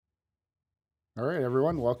All right,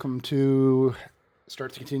 everyone. Welcome to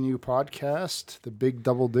Start to Continue podcast, the Big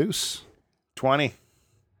Double Deuce. 20.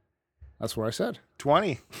 That's what I said.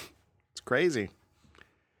 20. It's crazy.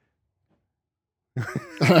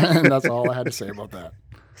 And that's all I had to say about that.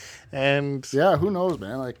 And Yeah, who knows,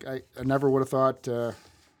 man? Like I never would have thought,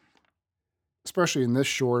 especially in this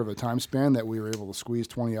short of a time span, that we were able to squeeze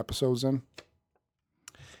 20 episodes in.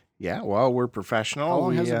 yeah, well, we're professional. How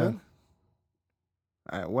long has it been?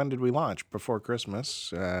 When did we launch? Before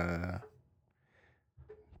Christmas.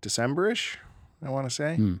 December-ish, I want to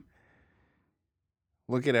say.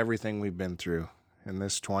 Look at everything we've been through in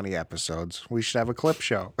this 20 episodes. We should have a clip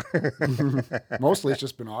show. Mostly it's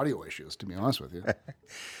just been audio issues, to be honest with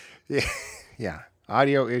you. Yeah.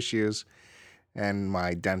 Audio issues and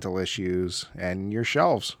my dental issues and your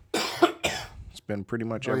shelves. It's been pretty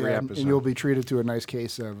much every episode. And you'll be treated to a nice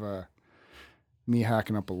case of me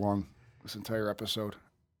hacking up a lung this entire episode.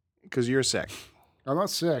 Because you're sick. I'm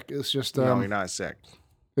not sick. It's just... No, you're not sick.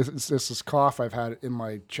 It's this cough I've had in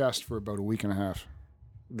my chest for about a week and a half.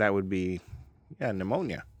 That would be,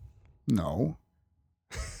 pneumonia. No.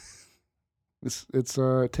 It's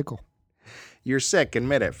a tickle. You're sick.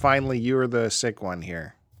 Admit it. Finally, you're the sick one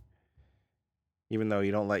here. Even though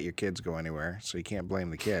you don't let your kids go anywhere, so you can't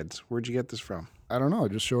blame the kids. Where'd you get this from? I don't know.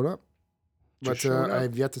 It just showed up. Just showed up.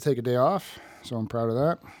 I've yet to take a day off, so I'm proud of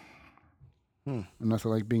that. And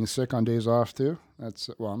nothing like being sick on days off, too.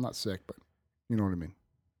 I'm not sick, but you know what I mean.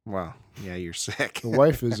 Well, yeah, you're sick. The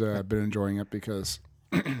wife has been enjoying it because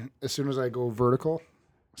as soon as I go vertical,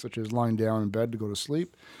 such as lying down in bed to go to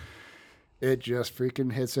sleep, it just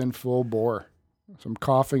freaking hits in full bore. So I'm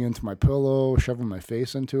coughing into my pillow, shoving my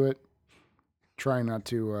face into it, trying not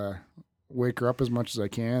to wake her up as much as I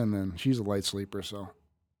can. And then she's a light sleeper, so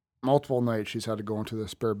multiple nights she's had to go into the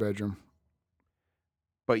spare bedroom,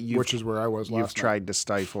 which is where I was last You've night. tried to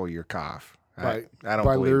stifle your cough. I don't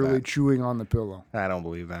by believe literally that. chewing on the pillow. I don't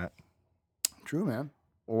believe that. True, man.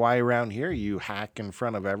 Why around here you hack in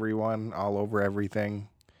front of everyone, all over everything?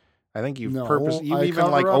 I think you've I even cover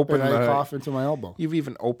like up opened and I the cough into my elbow. You've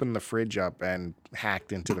even opened the fridge up and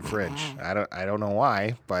hacked into the fridge. I don't know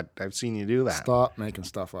why, but I've seen you do that. Stop making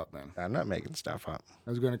stuff up, man. I'm not making stuff up. I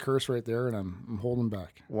was going to curse right there, and I'm holding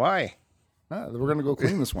back. Why? We're going to go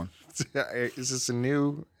clean this one. Is this a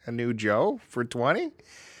new Joe for 20?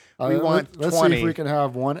 We want let's 20. see if we can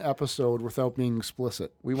have one episode without being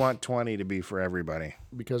explicit. We want 20 to be for everybody.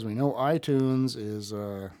 Because we know iTunes is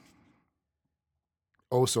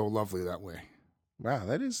oh so lovely that way. Wow,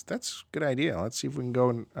 that's a good idea. Let's see if we can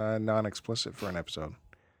go non-explicit for an episode.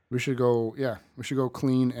 We should go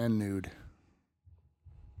clean and nude.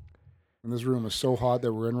 And this room is so hot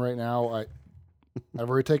that we're in right now. I've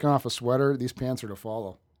already taken off a sweater. These pants are to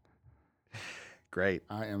follow. Great.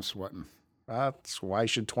 I am sweating. Why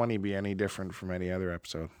should 20 be any different from any other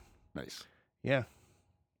episode? Nice. Yeah.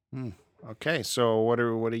 Okay, so what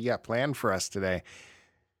do you got planned for us today?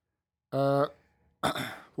 Well,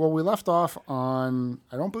 we left off on,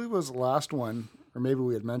 I don't believe it was the last one, or maybe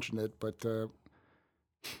we had mentioned it, but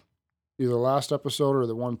either last episode or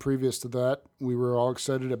the one previous to that, we were all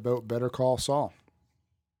excited about Better Call Saul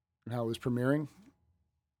and how it was premiering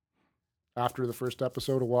after the first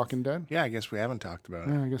episode of Walking Dead. Yeah, I guess we haven't talked about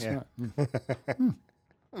it. Yeah, I guess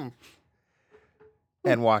not.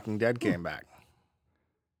 And Walking Dead came back.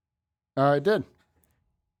 It did.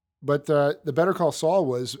 But the Better Call Saul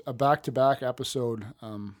was a back-to-back episode,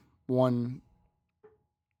 one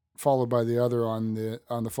followed by the other on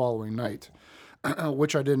the following night,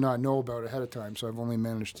 which I did not know about ahead of time, so I've only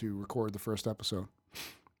managed to record the first episode.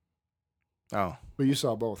 Oh. But you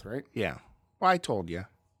saw both, right? Yeah. Well, I told you.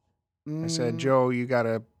 I said, Joe, you got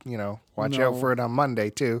to, watch out for it on Monday,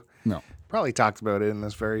 too. No. Probably talked about it in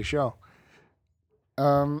this very show.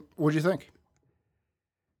 What'd you think?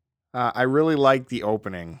 I really liked the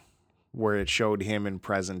opening where it showed him in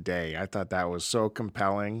present day. I thought that was so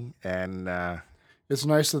compelling. And it's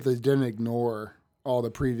nice that they didn't ignore all the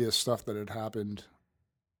previous stuff that had happened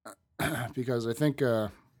because I think it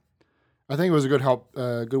was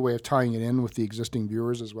a good way of tying it in with the existing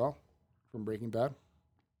viewers as well from Breaking Bad.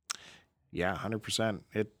 Yeah, 100%.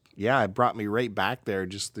 It brought me right back there.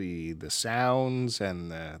 Just the sounds and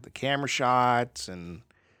the camera shots, and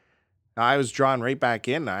I was drawn right back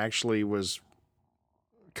in. I actually was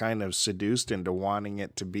kind of seduced into wanting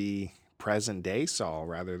it to be present day Saul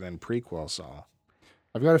rather than prequel Saul.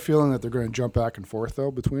 I've got a feeling that they're going to jump back and forth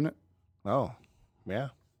though between it. Oh, yeah.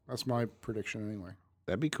 That's my prediction anyway.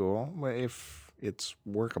 That'd be cool if it's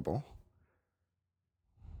workable.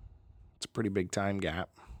 It's a pretty big time gap.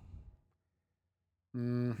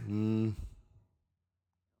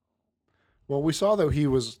 Well, we saw that he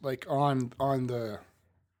was like on the.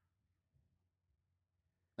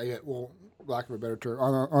 Lack of a better term,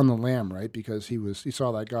 on the lam, right? Because he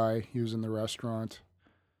saw that guy. He was in the restaurant,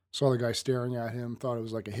 saw the guy staring at him. Thought it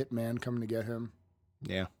was like a hitman coming to get him.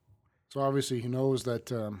 Yeah. So obviously he knows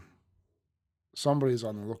that somebody's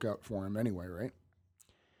on the lookout for him anyway, right?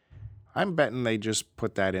 I'm betting they just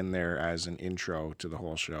put that in there as an intro to the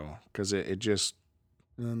whole show because it just.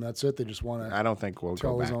 And that's it. They just want to. I don't think we'll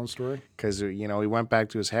tell go back. his own story Because he went back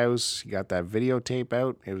to his house. He got that videotape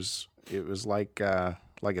out. It was like a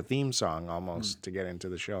theme song almost to get into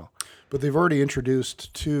the show. But they've already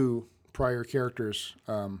introduced 2 prior characters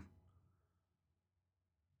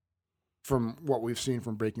from what we've seen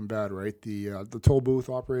from Breaking Bad, right? The toll booth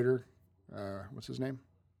operator, what's his name?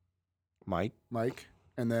 Mike.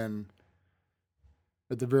 And then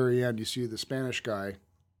at the very end, you see the Spanish guy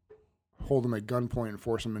hold him at gunpoint and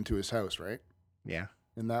force him into his house, right? Yeah.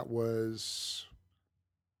 And that was,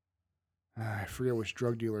 I forget which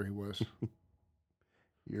drug dealer he was.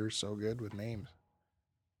 You're so good with names.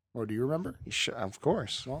 Oh, do you remember? Of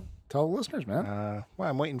course. Well, tell the listeners, man. Well,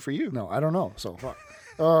 I'm waiting for you. No, I don't know. So,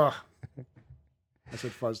 I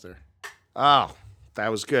said fuzz there. Oh,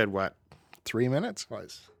 that was good. What? 3 minutes?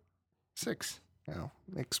 Fuzz. 6. No.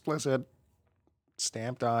 Explicit.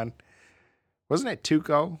 Stamped on. Wasn't it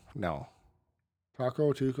Tuco? No.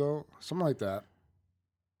 Tuco, something like that.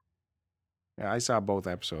 Yeah, I saw both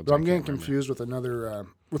episodes. But I'm getting confused with another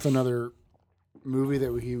movie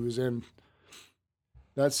that he was in.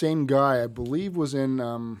 That same guy, I believe, was in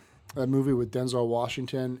a movie with Denzel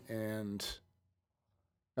Washington and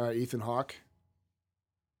Ethan Hawke.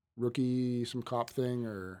 Rookie, some cop thing,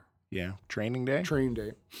 or Training Day.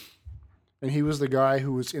 And he was the guy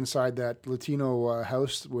who was inside that Latino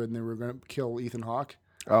house when they were going to kill Ethan Hawke.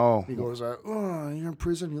 Oh, He goes, "Oh, you're in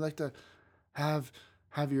prison. You like to have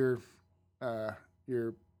your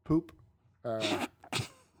poop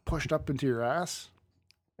pushed up into your ass."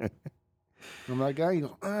 Remember that guy? You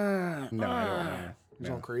go, no, I don't know. He's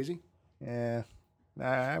all crazy. Yeah,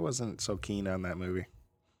 I wasn't so keen on that movie.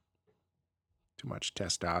 Too much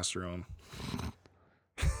testosterone.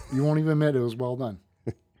 You won't even admit it was well done.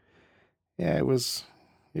 Yeah, it was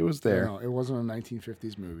there. No, it wasn't a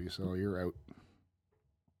 1950s movie, so you're out.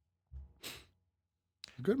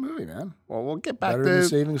 Good movie, man. Well, we'll get back Better to than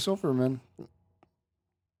Saving Silverman.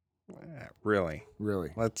 Really.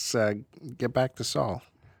 Let's get back to Saul.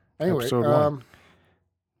 Anyway, Episode 1.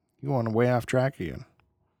 You going way off track again.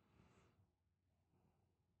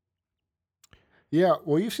 Yeah,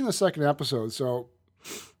 well, you've seen the second episode, so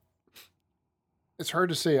it's hard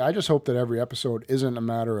to say. I just hope that every episode isn't a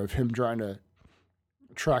matter of him trying to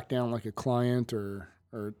track down like a client or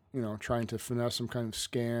trying to finesse some kind of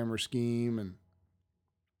scam or scheme, and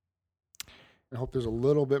I hope there's a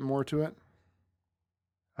little bit more to it.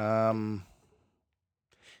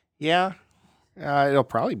 Yeah, it'll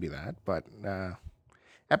probably be that, but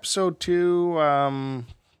episode 2,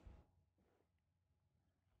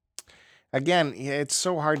 again, it's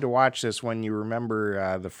so hard to watch this when you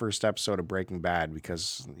remember the first episode of Breaking Bad,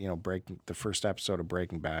 because the first episode of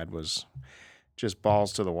Breaking Bad was just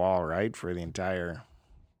balls to the wall, right, for the entire.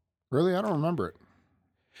 Really, I don't remember it.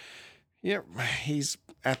 Yeah, he's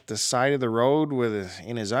at the side of the road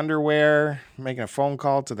in his underwear, making a phone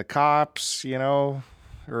call to the cops,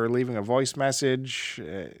 or leaving a voice message.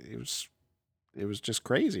 It was just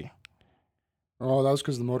crazy. Oh, that was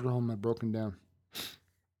because the motorhome had broken down.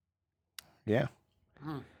 Yeah.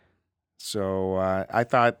 So I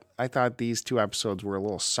thought these 2 episodes were a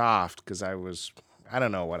little soft because I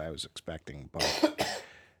don't know what I was expecting, but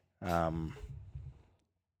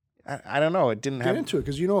I don't know. It didn't Get into it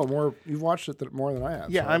because you know it more. You've watched it more than I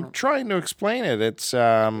have. Yeah, so I'm trying to explain it. It's Put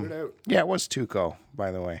it out. yeah, it was Tuco,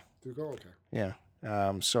 by the way. Tuco, okay. Yeah.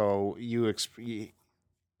 So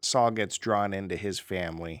Saul gets drawn into his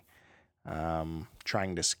family,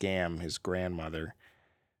 trying to scam his grandmother,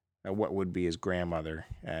 what would be his grandmother,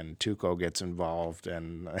 and Tuco gets involved,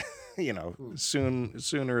 and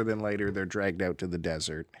sooner than later they're dragged out to the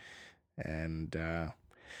desert, and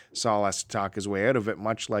Saul has to talk his way out of it,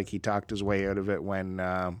 much like he talked his way out of it when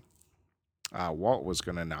Walt was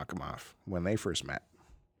going to knock him off when they first met.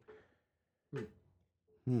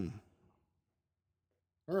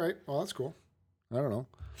 All right. Well, that's cool. I don't know.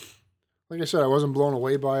 Like I said, I wasn't blown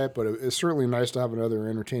away by it, but it's certainly nice to have another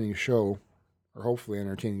entertaining show, or hopefully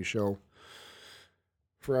entertaining show,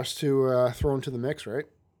 for us to throw into the mix, right?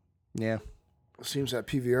 Yeah. It seems that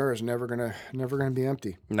PVR is never gonna be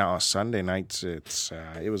empty. No, Sunday nights it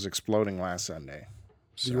was exploding last Sunday.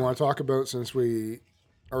 So. Do you want to talk about, since we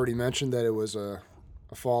already mentioned that it was a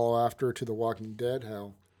follow after to The Walking Dead,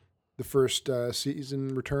 how the first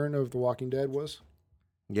season return of The Walking Dead was?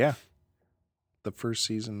 Yeah. The first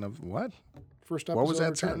season of what? First episode. What was that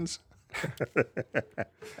return. sentence?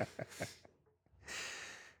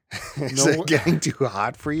 Is it getting too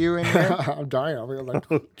hot for you in here? I'm dying. I'm like,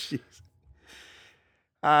 Oh, jeez.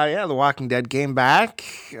 Yeah, The Walking Dead came back.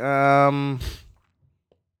 We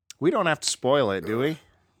don't have to spoil it, do we?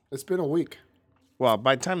 it's been a week. Well,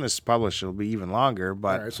 by the time this is published, it'll be even longer.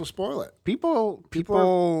 But All right, so spoil it.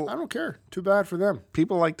 people I don't care. Too bad for them.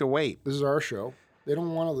 people like to wait. This is our show. They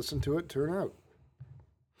don't want to listen to it. Turn out.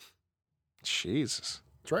 Jesus,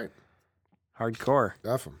 That's right. hardcore.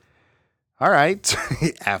 F them. All right,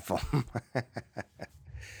 F 'em.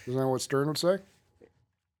 Isn't that what Stern would say?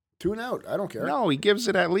 Tune out. I don't care. No, he gives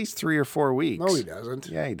it at least 3 or 4 weeks. No, he doesn't.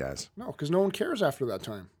 Yeah, he does. No, because no one cares after that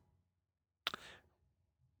time.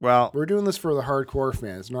 Well, We're doing this for the hardcore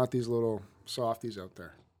fans, not these little softies out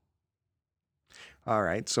there. all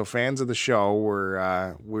right. So fans of the show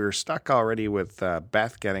we're stuck already with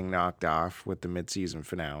Beth getting knocked off with the mid-season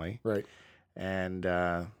finale, Right. and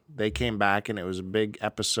they came back, and it was a big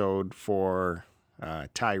episode for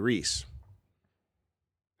Tyrese.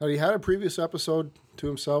 Had he had a previous episode to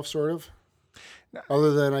himself, sort of? No.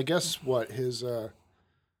 Other than, I guess, what, his,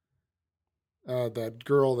 that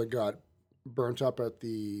girl that got burnt up at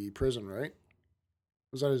the prison, right?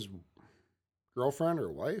 Was that his girlfriend or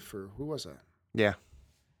wife, or who was that? Yeah,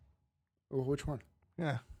 Oh, which one?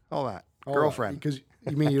 yeah, all that Oh, girlfriend. Because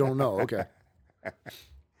you mean you don't know? Okay.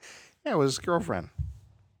 Yeah, it was his girlfriend.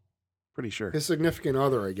 Pretty sure. His significant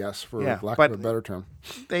other, I guess, for Yeah, lack but- of a better term.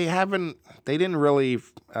 They didn't really.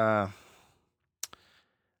 I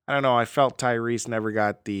don't know. I felt Tyrese never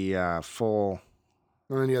got the full.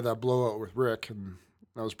 And then you had that blowout with Rick, and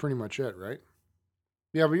that was pretty much it, right?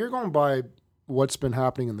 Yeah, but you're going by what's been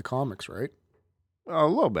happening in the comics, right? A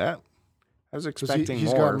little bit. I was Because expecting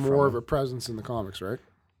he's more. got more of from- a presence in the comics, right?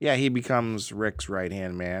 Yeah, he becomes Rick's right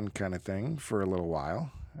hand man, kind of thing, for a little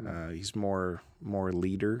while. He's more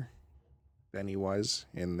leader than he was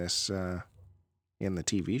in this in the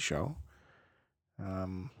TV show.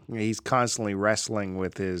 He's constantly wrestling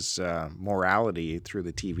with his morality through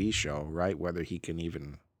the TV show, right? Whether he can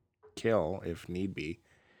even kill if need be.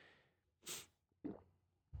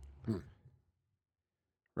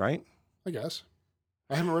 Right? I guess.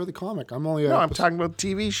 I haven't read the comic. I'm only. No, I'm talking about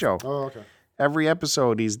the TV show. Oh, okay. Every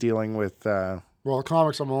episode, he's dealing with. Well, the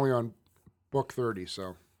comics, I'm only on book 30,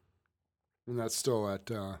 so. And that's still at.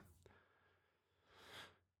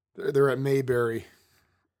 They're at Mayberry.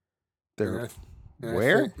 They're, And I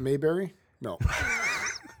where? think Mayberry? No.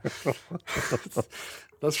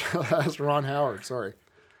 that's Ron Howard. Sorry.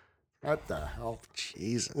 What the hell?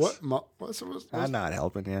 Jesus. What's I'm not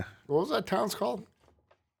helping you. what was that town's called?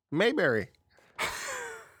 Mayberry.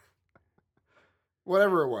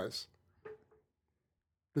 Whatever it was.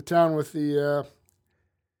 The town with the.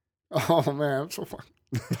 Oh man, I'm so fucking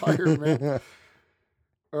tired, man.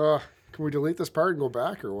 Can we delete this part and go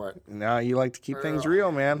back or what? No, you like to keep things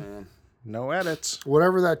real, man. Man. No edits.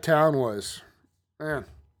 Whatever that town was, man.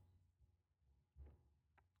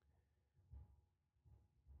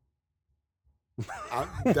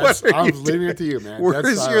 I'm leaving it to you, man. Where Dead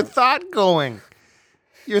is your silent. thought going?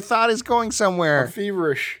 Your thought is going I'm somewhere.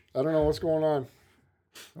 feverish. I don't know what's going on.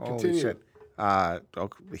 Holy Continue.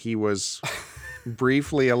 shit. He was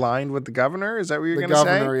briefly aligned with the governor. Is that what you're The going to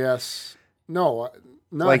say? governor, yes. No,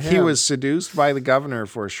 not Like he him. was seduced by the governor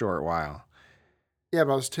for a short while. Yeah,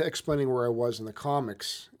 but I was explaining where I was in the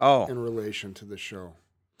comics Oh, in relation to the show.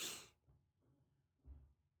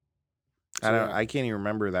 I can't even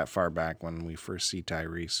remember that far back when we first see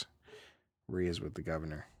Tyrese. Where he is with the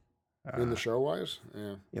governor. In the show wise?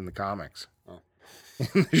 Yeah. In the comics. Oh.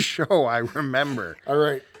 In the show, I remember. All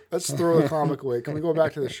right. Let's throw the comic away. Can we go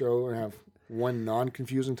back to the show and have one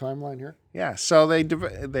non-confusing timeline here? Yeah, so they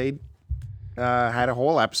had a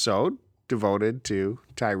whole episode devoted to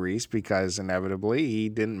Tyrese because inevitably he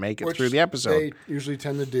didn't make it through the episode. They usually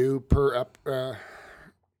tend to do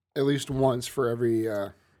at least once for every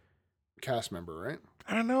cast member, right?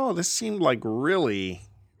 I don't know. This seemed like really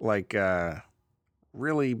big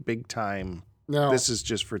time. No. This is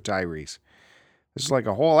just for Tyrese. This is like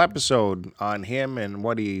a whole episode on him and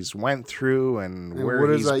what he's went through and And where what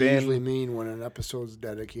does he's that been. usually mean when an episode is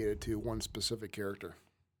dedicated to one specific character?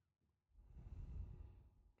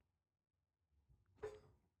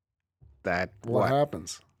 What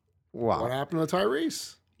happens? Wow. What happened to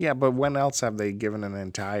Tyrese? Yeah, but when else have they given an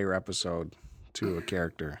entire episode to a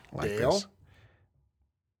character like Dale? this?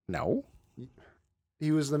 No.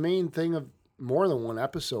 He was the main thing of more than one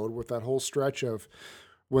episode with that whole stretch of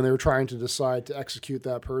when they were trying to decide to execute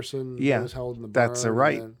that person. Yeah, that was held in the barn. that's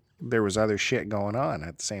right. And there was other shit going on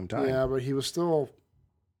at the same time. Yeah, but he was still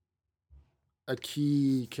a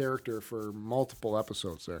key character for multiple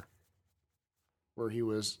episodes there, where he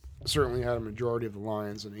was certainly had a majority of the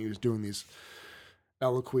lines, and he was doing these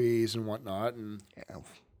eloquies and whatnot, and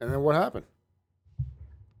then what happened?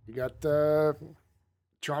 He got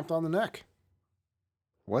chomped on the neck.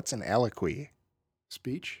 What's an eloquy?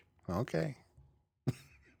 Speech. Okay.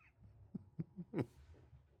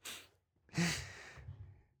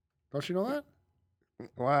 Don't you know that?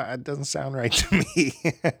 Well, it doesn't sound right to me.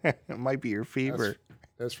 It might be your fever.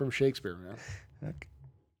 That's from Shakespeare, man. Okay.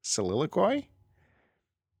 Soliloquy?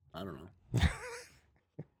 I don't know.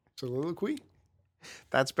 Soliloquy?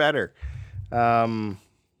 That's better. So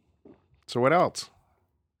what else?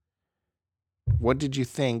 What did you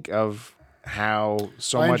think of how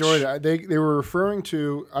I enjoyed it. They were referring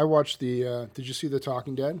to. I watched the. Did you see The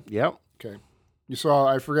Talking Dead? Yep. Okay. You saw.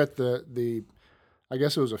 I forget the. I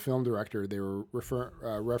guess it was a film director. They were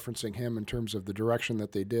referencing him in terms of the direction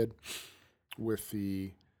that they did with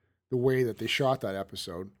the way that they shot that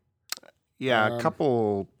episode. Yeah, a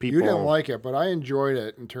couple people. You didn't like it, but I enjoyed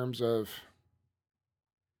it in terms of.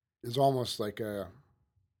 It's almost like a.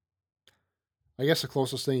 I guess the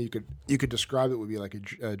closest thing you could describe it would be like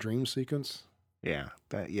a dream sequence. Yeah,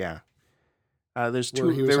 there's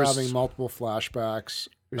where he was having multiple flashbacks.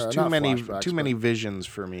 There's too many visions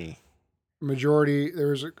for me.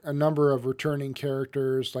 There's a number of returning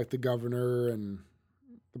characters like the governor and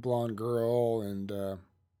the blonde girl and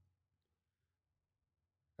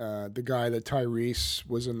the guy that Tyrese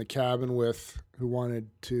was in the cabin with, who wanted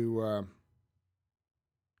to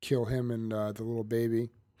kill him and the little baby.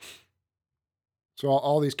 So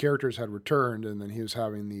all these characters had returned, and then he was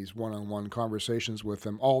having these one-on-one conversations with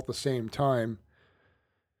them all at the same time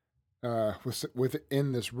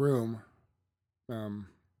within this room,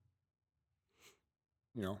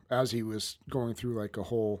 as he was going through like a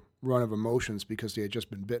whole run of emotions because he had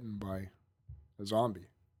just been bitten by a zombie.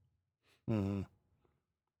 Mm-hmm.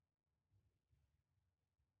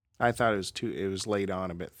 I thought it was laid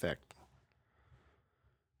on a bit thick.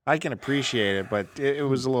 I can appreciate it, but it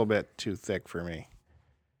was a little bit too thick for me.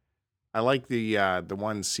 I like the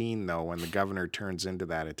one scene though when the governor turns into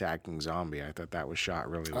that attacking zombie. I thought that was shot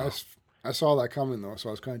really well. I saw that coming though, so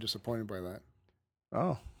I was kind of disappointed by that.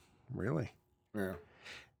 Oh, really? Yeah.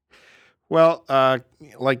 Well,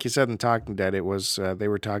 like you said in Talking Dead, it was they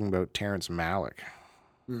were talking about Terrence Malick.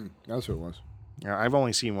 That's who it was. I've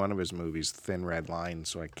only seen one of his movies, Thin Red Line,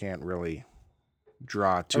 so I can't really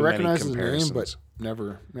draw too many comparisons. I comparisons. recognize his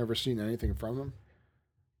name, but never seen anything from him.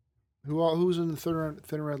 Who's in the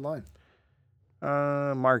Thin Red Line?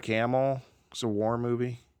 Mark Hamill. It's a war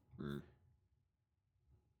movie.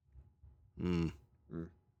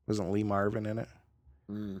 Wasn't Lee Marvin in it?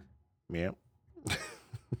 Yep.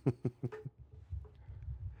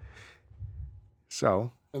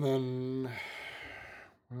 So. And then,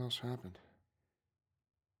 what else happened?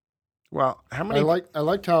 Well, how many? I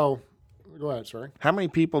liked how. Go ahead. Sorry. How many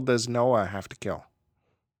people does Noah have to kill?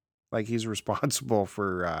 Like he's responsible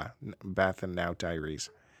for Beth and now Tyrese.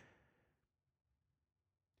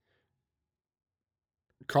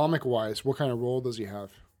 Comic-wise, what kind of role does he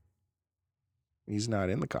have? He's not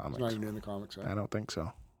in the comics. He's not even in the comics. Huh? I don't think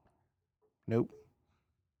so. Nope.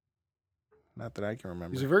 Not that I can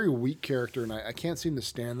remember. He's a very weak character, and I can't seem to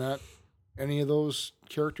stand that. Any of those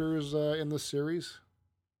characters in this series?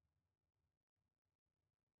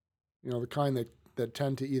 The kind that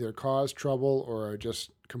tend to either cause trouble or are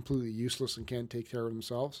just completely useless and can't take care of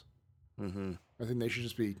themselves. Mm-hmm. I think they should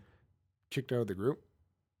just be kicked out of the group.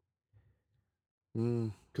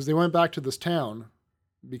 Because they went back to this town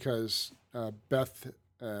because Beth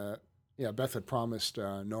had promised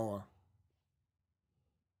Noah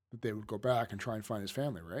that they would go back and try and find his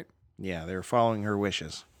family, right? Yeah, they were following her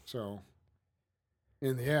wishes. So,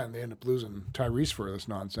 in the end, they end up losing Tyrese for this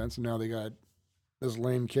nonsense, and now they got this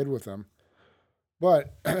lame kid with them.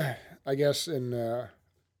 But I guess in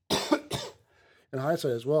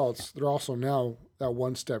hindsight as well, they're also now that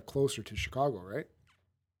one step closer to Chicago, right?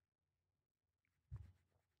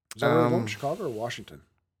 Is that where they're going? Chicago or Washington?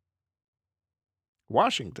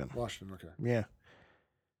 Washington, okay. Yeah.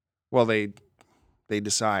 Well, they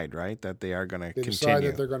decide, right, that they are going to continue. They decide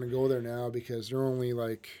that they're going to go there now because they're only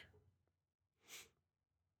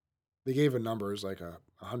they gave a number as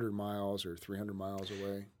 100 miles or 300 miles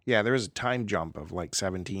away. Yeah, there was a time jump of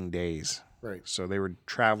 17 days. Right. So they were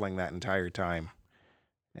traveling that entire time.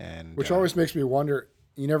 Which always makes me wonder,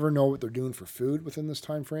 you never know what they're doing for food within this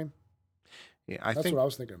time frame. Yeah, That's what I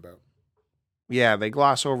was thinking about. Yeah, they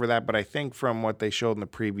gloss over that, but I think from what they showed in the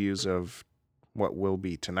previews of what will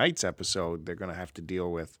be tonight's episode, they're going to have to deal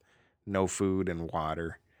with no food and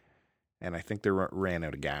water. And I think they ran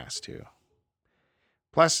out of gas too.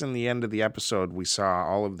 Plus, in the end of the episode, we saw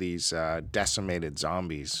all of these decimated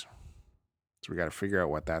zombies. So we got to figure out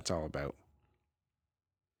what that's all about.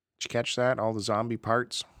 Did you catch that? All the zombie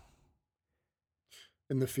parts?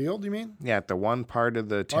 In the field, you mean? Yeah, at the one part of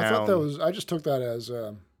the town. I thought that was. I just took that as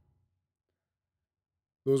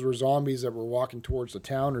those were zombies that were walking towards the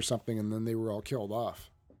town or something, and then they were all killed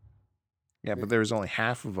off. Yeah, but there was only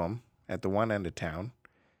half of them at the one end of town.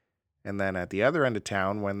 And then at the other end of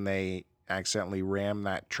town, when they accidentally rammed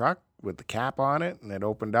that truck with the cap on it, and it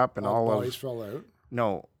opened up, and all bodies fell out.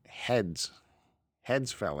 No, heads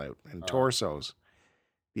fell out, and torsos.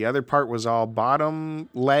 The other part was all bottom,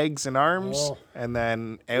 legs, and arms, and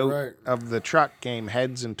then out of the truck came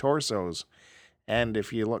heads and torsos. And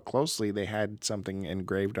if you look closely, they had something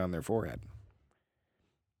engraved on their forehead.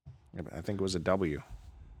 I think it was a W.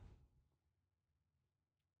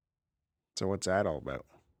 So what's that all about?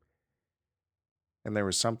 And there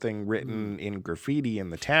was something written in graffiti in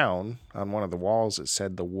the town on one of the walls that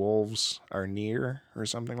said the wolves are near or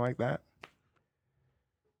something like that.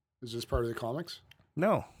 Is this part of the comics?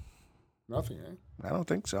 No. Nothing, eh? I don't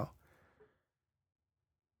think so.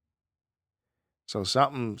 So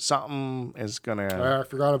something is gonna. I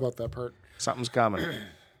forgot about that part. Something's coming.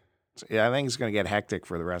 Yeah, I think it's gonna get hectic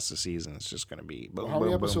for the rest of the season. It's just gonna be boom, How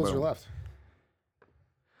many episodes boom. are left?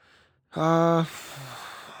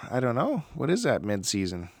 I don't know. What is that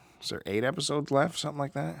mid-season? Is there 8 episodes left? Something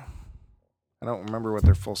like that? I don't remember what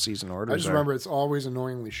their full season orders are. I just remember it's always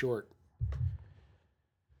annoyingly short.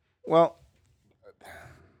 Well,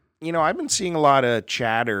 you know, I've been seeing a lot of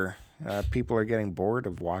chatter. People are getting bored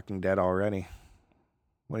of Walking Dead already.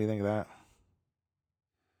 What do you think of that?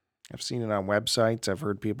 I've seen it on websites. I've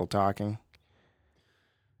heard people talking.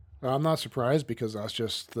 I'm not surprised because that's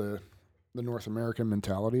just the North American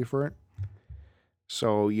mentality for it.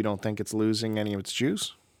 So you don't think it's losing any of its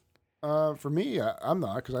juice? For me, I'm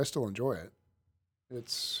not, because I still enjoy it.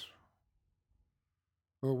 It's...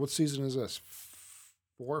 Well, what season is this?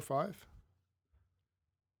 4 or 5?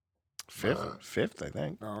 Fifth, I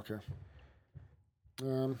think. Oh,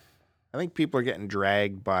 okay. I think people are getting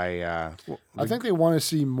dragged by... I think they want to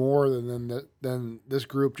see more than this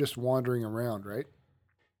group just wandering around, right?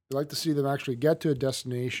 They like to see them actually get to a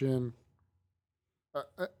destination...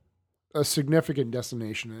 a significant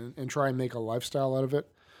destination and try and make a lifestyle out of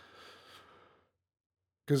it.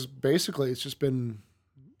 Because basically it's just been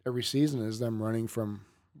every season is them running from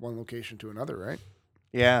one location to another, right?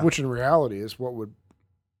 Yeah. Which in reality is what would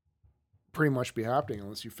pretty much be happening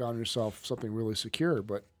unless you found yourself something really secure.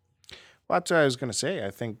 But well, that's what I was going to say.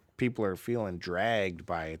 I think people are feeling dragged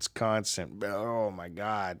by its constant, oh my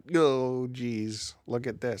God. Oh, geez. Look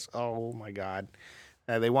at this. Oh my God.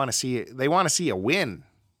 They want to see it. They want to see a win.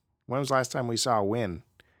 When was the last time we saw a win?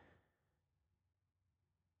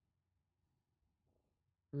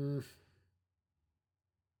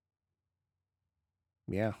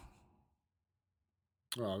 Yeah.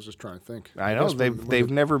 Well, I was just trying to think. I know they've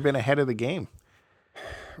never been ahead of the game.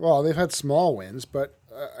 Well, they've had small wins, but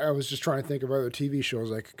I was just trying to think of other TV shows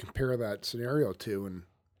I could compare that scenario to, and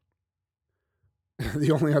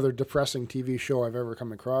the only other depressing TV show I've ever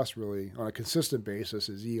come across really on a consistent basis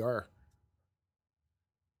is ER.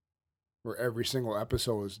 Where every single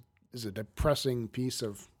episode is a depressing piece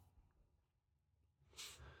of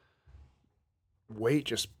weight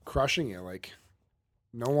just crushing you. Like,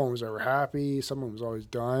 no one was ever happy. Someone was always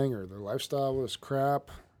dying, or their lifestyle was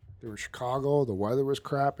crap. They were in Chicago. The weather was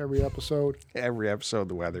crap every episode. Every episode,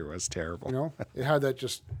 the weather was terrible. You know, it had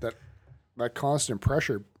that constant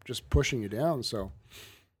pressure just pushing you down. So,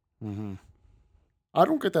 I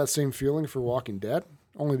don't get that same feeling for Walking Dead,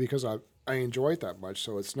 only because I enjoy it that much.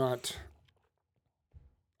 So it's not.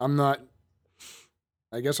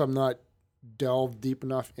 I guess I'm not delved deep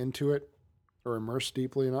enough into it or immersed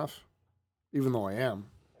deeply enough, even though I am.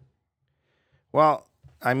 Well,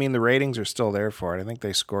 I mean, the ratings are still there for it. I think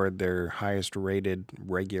they scored their highest rated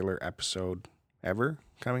regular episode ever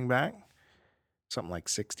coming back. Something like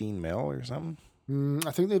 16 mil or something. I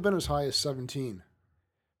think they've been as high as 17.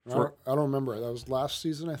 I don't remember. That was last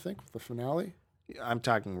season, I think, the finale. I'm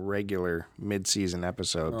talking regular mid-season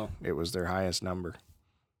episode. Oh. It was their highest number.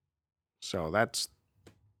 So that's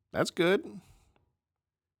good.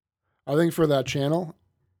 I think for that channel,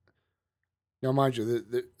 now mind you,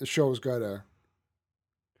 the show's got a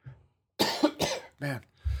the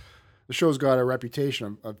show's got a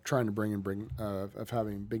reputation of trying to of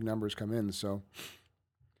having big numbers come in. So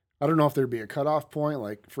I don't know if there'd be a cutoff point.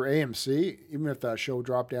 Like for AMC, even if that show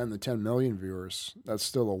dropped down to 10 million viewers, that's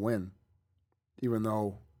still a win. Even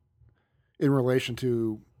though in relation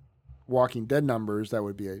to Walking Dead numbers, that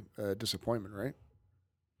would be a disappointment, right?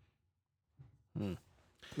 Hmm.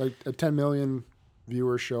 Like a 10 million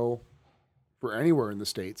viewer show for anywhere in the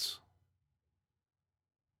States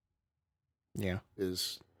Yeah.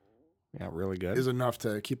 is Really good. enough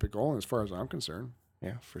to keep it going as far as I'm concerned.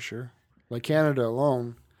 Yeah, for sure. Like Canada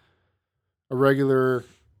alone, a regular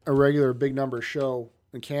big number show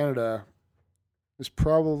in Canada is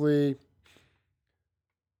probably,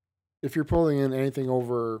 if you're pulling in anything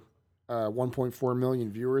over 1.4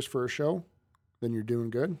 million viewers for a show, then you're doing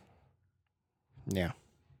good. Yeah.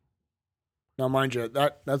 Now, mind you,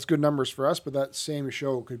 that's good numbers for us, but that same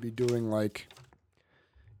show could be doing like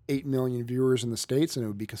 8 million viewers in the States, and it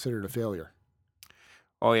would be considered a failure.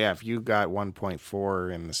 Oh yeah, if you got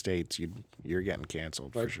 1.4 in the States, you're getting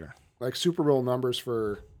canceled for sure. Like Super Bowl numbers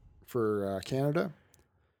for Canada.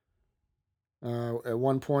 At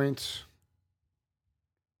one point,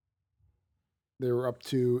 they were up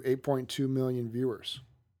to 8.2 million viewers.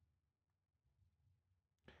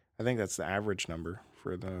 I think that's the average number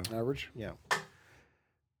for the Average? Yeah.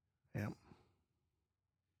 Yeah.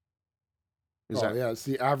 Yeah, it's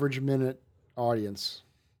the average minute audience.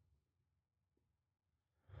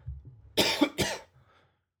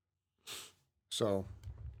 So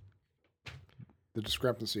the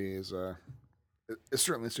discrepancy is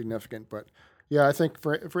certainly significant, but yeah, I think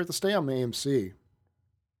for it to stay on AMC,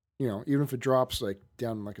 even if it drops like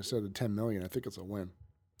down, like I said, to 10 million, I think it's a win.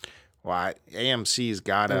 Well, AMC's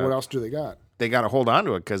got And what else do they got? They got to hold on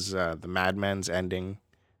to it because the Mad Men's ending.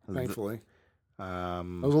 Thankfully, I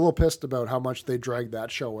was a little pissed about how much they dragged that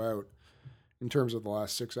show out in terms of the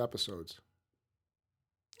last 6 episodes.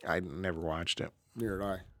 I never watched it. Neither did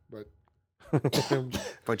I, but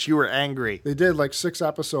but you were angry. They did like 6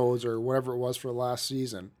 episodes or whatever it was for the last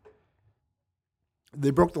season. They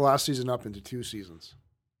broke the last season up into 2 seasons.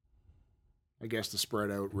 I guess to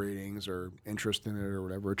spread out ratings or interest in it or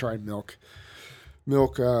whatever. Try and milk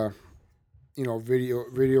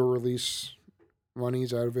video release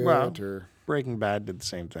monies out of it. Well, or Breaking Bad did the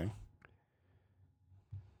same thing.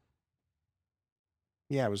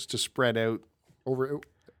 Yeah, it was to spread out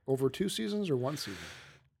over 2 seasons or 1 season.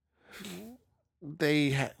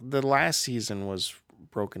 The last season was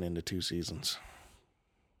broken into 2 seasons.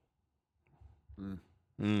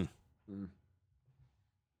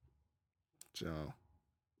 So,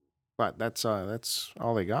 but that's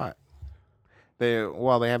all they got. They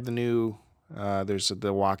have the new there's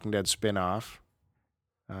the Walking Dead spinoff.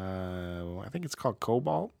 I think it's called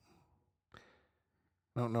Cobalt.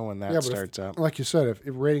 I don't know when that starts up. Like you said, if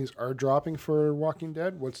ratings are dropping for Walking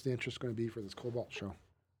Dead, what's the interest going to be for this Cobalt show?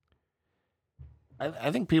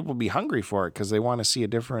 I think people will be hungry for it because they want to see a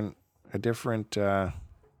different a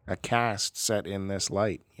cast set in this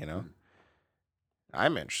light.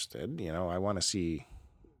 I'm interested. I want to see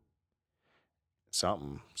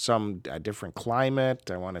a different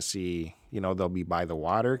climate. I want to see. They'll be by the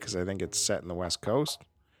water because I think it's set in the West Coast.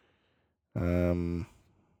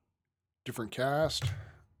 Different cast,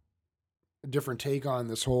 a different take on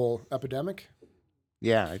this whole epidemic.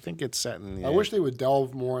 Yeah, I think it's set in. I wish they would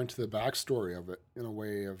delve more into the backstory of it in a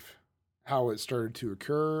way of how it started to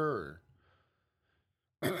occur.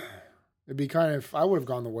 It'd be I would have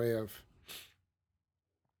gone the way of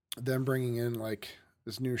them bringing in like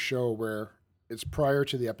this new show where it's prior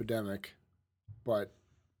to the epidemic, but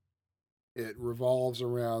it revolves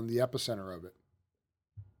around the epicenter of it.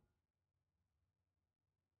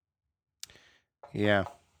 Yeah.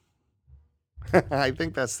 I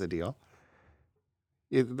think that's the deal.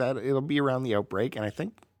 It'll be around the outbreak, and I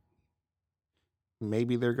think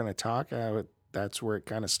maybe they're going to talk. That's where it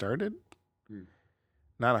kind of started.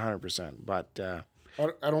 Not 100%, but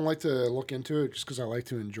I don't like to look into it just because I like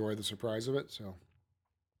to enjoy the surprise of it. So,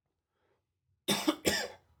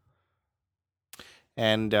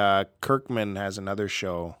 and Kirkman has another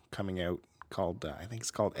show coming out called I think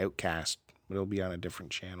it's called Outcast. It'll be on a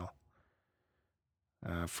different channel,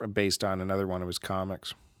 based on another one of his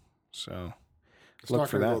comics. So. It's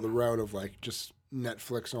not going to go the route of like just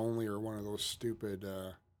Netflix only or one of those stupid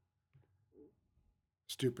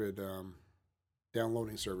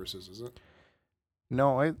downloading services, is it?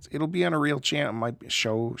 No, it'll be on a real channel. It might be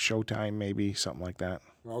Showtime, maybe something like that.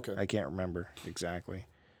 Okay, I can't remember exactly.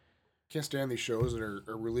 Can't stand these shows that are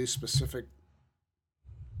released specific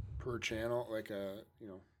per channel, like a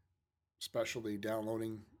specialty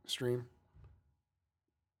downloading stream.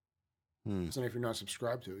 Because if you're not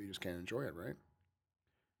subscribed to it, you just can't enjoy it, right?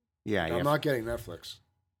 Yeah, I'm not getting Netflix.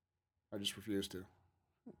 I just refuse to.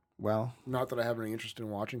 Well, not that I have any interest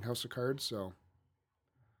in watching House of Cards, so.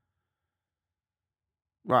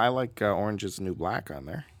 Well, I like Orange Is the New Black on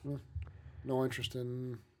there. No interest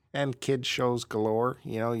in And kid shows galore.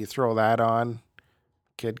 You know, you throw that on.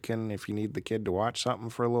 Kid can, if you need the kid to watch something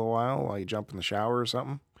for a little while you jump in the shower or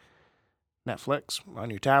something. Netflix on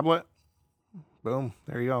your tablet. Boom.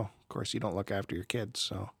 There you go. Of course, you don't look after your kids,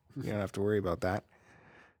 so you don't have to worry about that.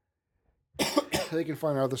 They can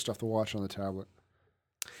find other stuff to watch on the tablet.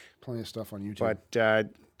 Plenty of stuff on YouTube.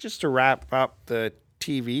 But just to wrap up the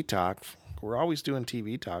TV talk, we're always doing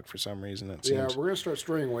TV talk for some reason, it seems. Yeah, we're going to start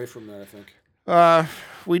straying away from that, I think.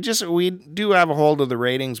 We do have a hold of the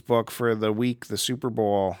ratings book for the week the Super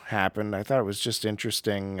Bowl happened. I thought it was just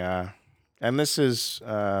interesting. And this is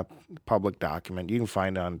a public document. You can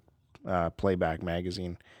find it on Playback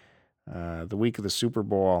Magazine. The week of the Super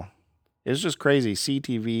Bowl. It was just crazy.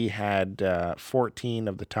 CTV had 14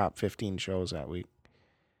 of the top 15 shows that week.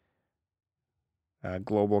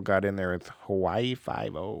 Global got in there with Hawaii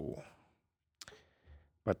 5-0.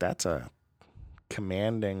 But that's a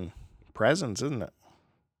commanding presence, isn't it?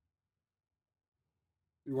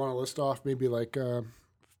 You want to list off maybe like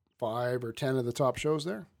 5 or 10 of the top shows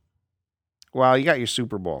there? Well, you got your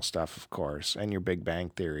Super Bowl stuff, of course, and your Big Bang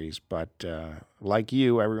Theories. But like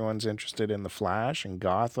you, everyone's interested in The Flash and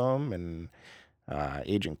Gotham and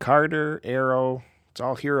Agent Carter, Arrow. It's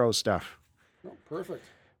all hero stuff. Oh, perfect.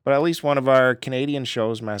 But at least one of our Canadian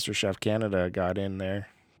shows, MasterChef Canada, got in there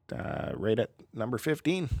right at number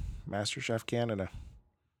 15, MasterChef Canada.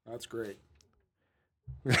 That's great.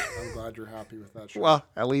 I'm glad you're happy with that show. Well,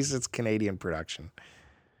 at least it's Canadian production.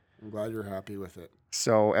 I'm glad you're happy with it.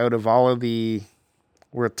 So out of all of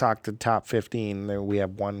we're talking the top 15, there we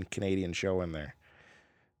have one Canadian show in there.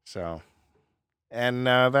 So, and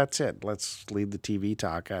that's it. Let's leave the TV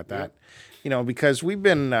talk at that. Yep. You know, because we've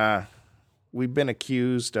been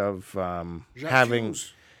accused of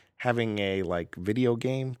having a like video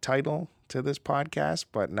game title to this podcast,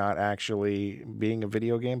 but not actually being a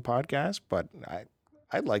video game podcast. But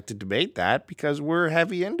I'd like to debate that because we're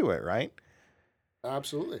heavy into it, right?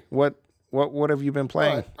 Absolutely. What have you been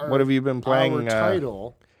playing? What have you been playing? Our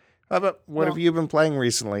title. What have you been playing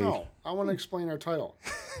recently? No, I want to explain our title.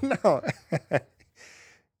 No.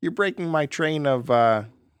 You're breaking my train of...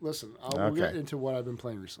 Listen, we'll get into what I've been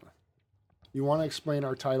playing recently. You want to explain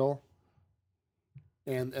our title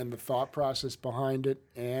and the thought process behind it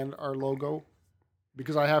and our logo?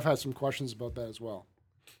 Because I have had some questions about that as well.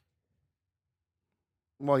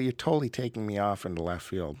 Well, you're totally taking me off into left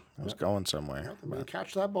field. I was going somewhere. I'm going to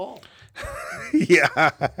catch that ball.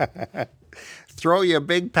 Yeah. Throw you a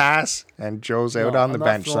big pass, and Joe's out on the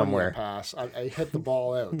bench somewhere. You a pass. I hit the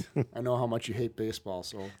ball out. I know how much you hate baseball,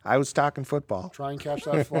 so I was talking football. Try and catch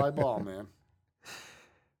that fly ball, man.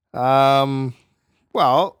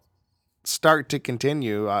 Well, start to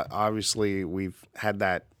continue. Obviously, we've had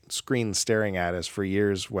that screen staring at us for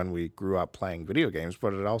years when we grew up playing video games,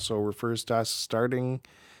 but it also refers to us starting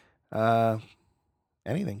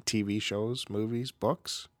anything, TV shows, movies,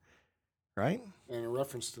 books, right? And in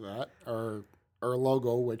reference to that, our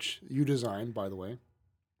logo, which you designed, by the way,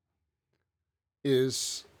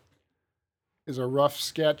 is a rough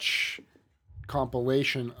sketch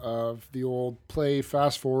compilation of the old play,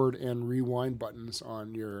 fast forward, and rewind buttons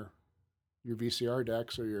on your VCR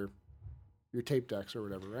decks or your tape decks or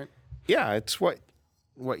whatever, right? Yeah, it's what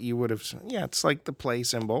you would have. Yeah, it's like the play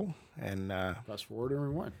symbol and fast forward and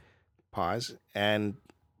rewind, pause, and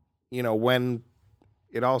when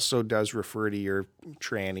it also does refer to your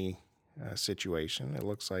tranny situation. It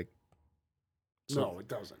looks like. No, it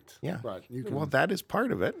doesn't. Yeah, but you can. Well, that is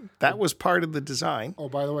part of it. That was part of the design. Oh,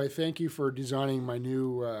 by the way, thank you for designing my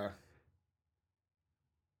new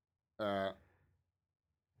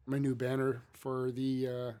banner for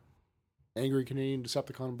the Angry Canadian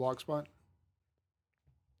Decepticon blogspot.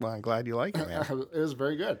 Well, I'm glad you like it, man. It was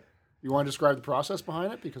very good. You want to describe the process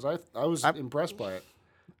behind it? Because I was impressed by it.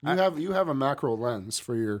 You have a macro lens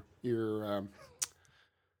for your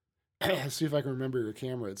let's see if I can remember your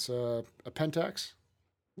camera. It's a Pentax.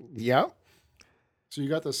 Yeah. So you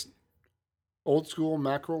got this old school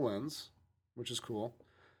macro lens, which is cool.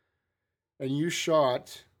 And you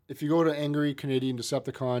shot, if you go to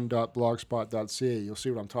angrycanadiandecepticon.blogspot.ca, you'll see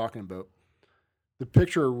what I'm talking about. The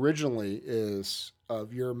picture originally is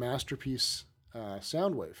of your masterpiece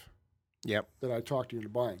Soundwave. Yep. That I talked you into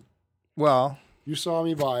buying. Well, you saw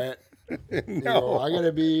me buy it. No. I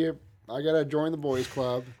gotta join the boys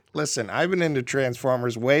club. Listen, I've been into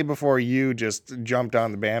Transformers way before you just jumped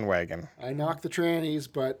on the bandwagon. I knocked the trannies,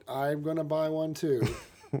 but I'm gonna buy one too.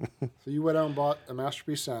 So you went out and bought a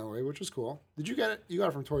Masterpiece Soundwave, which was cool. Did you get it? You got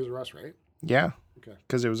it from Toys R Us, right? Yeah. Okay.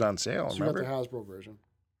 Because it was on sale, so remember? You got the Hasbro version.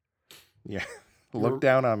 Yeah. Look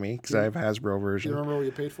down on me because I have Hasbro version. Do you remember what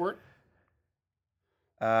you paid for it?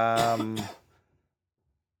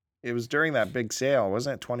 It was during that big sale,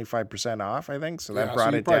 wasn't it? 25% off, I think. So that Yeah,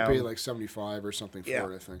 brought you it probably down. paid like 75 or something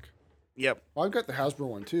for it, I think. Yep. Well, I've got the Hasbro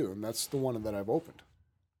one too, and that's the one that I've opened.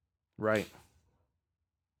 Right.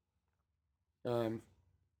 I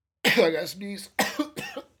got sneeze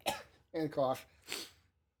and cough.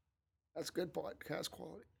 That's good podcast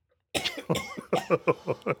quality.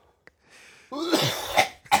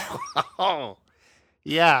 Oh,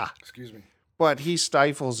 yeah. Excuse me. But he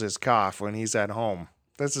stifles his cough when he's at home.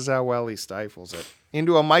 This is how well he stifles it.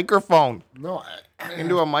 Into a microphone. No,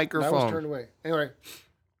 Into a that was microphone. turned away. Anyway,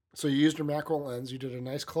 so you used your macro lens. You did a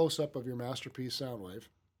nice close up of your Masterpiece Soundwave,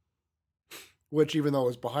 which, even though it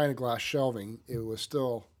was behind a glass shelving, it was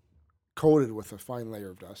still coated with a fine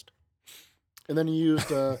layer of dust. And then you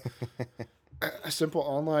used a simple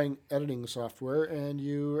online editing software, and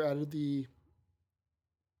you added the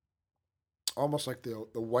almost like the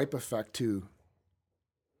wipe effect to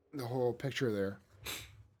the whole picture there.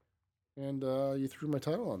 And you threw my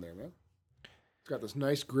title on there, man. It's got this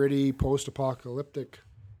nice gritty post-apocalyptic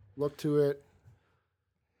look to it,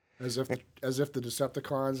 as if the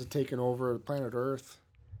Decepticons had taken over planet Earth.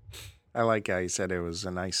 I like how you said it was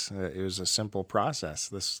a simple process.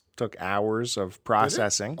 This took hours of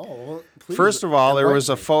processing. Oh, well, please, First of all, there was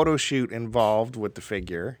a enlighten me. photo shoot involved with the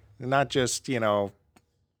figure. Not just,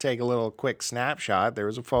 take a little quick snapshot. There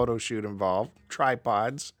was a photo shoot involved,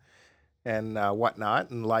 tripods and whatnot,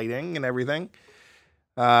 and lighting and everything.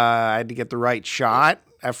 I had to get the right shot.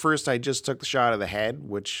 At first, I just took the shot of the head,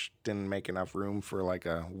 which didn't make enough room for like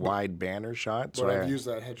a wide banner shot. But I've used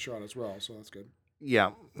that headshot as well, so that's good.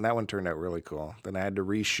 Yeah, that one turned out really cool. Then I had to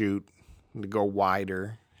reshoot to go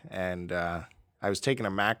wider, and I was taking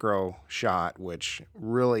a macro shot, which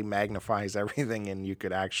really magnifies everything, and you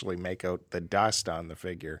could actually make out the dust on the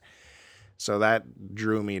figure. So that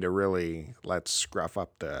drew me to really let's scruff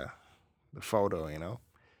up the photo, and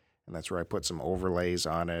that's where I put some overlays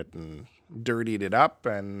on it and dirtied it up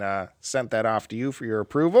and sent that off to you for your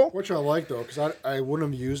approval. Which I like, though, because I wouldn't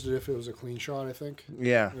have used it if it was a clean shot, I think.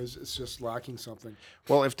 Yeah. It's just lacking something.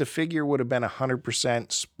 Well, if the figure would have been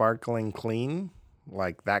 100% sparkling clean,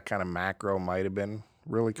 like that kind of macro might have been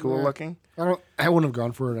really cool Yeah. looking. I wouldn't have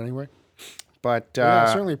gone for it anyway. But Yeah,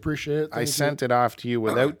 I certainly appreciate it. I Thank you. sent it off to you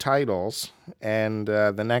without titles, and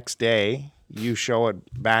the next day you show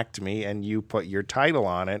it back to me, and you put your title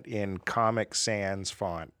on it in Comic Sans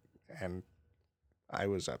font, and I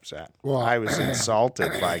was upset. Well, I was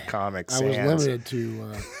insulted by Comic I Sans. was limited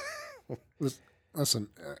to. Listen,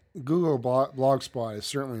 Google Blogspot is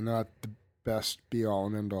certainly not the best be-all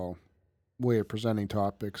and end-all way of presenting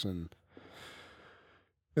topics and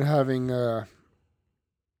having, the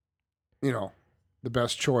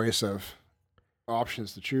best choice of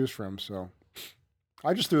options to choose from. So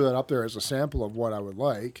I just threw that up there as a sample of what I would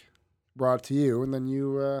like, brought it to you, and then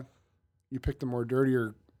you picked a more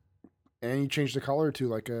dirtier, and you changed the color to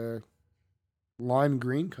like a lime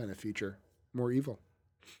green kind of feature, more evil.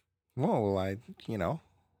 Well,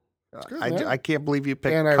 Good, man. I can't believe you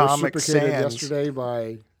picked And I Comic reciprocated Sans.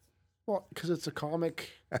 yesterday because it's a comic.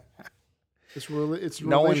 It's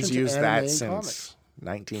No one's relation to used anime that and since comics.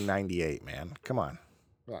 1998, man. Come on.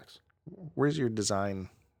 Relax. Where's your design?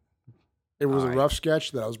 It was a Aye. rough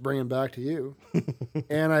sketch that I was bringing back to you,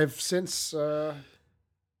 and I've since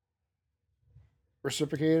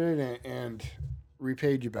reciprocated and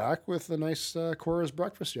repaid you back with a nice Cora's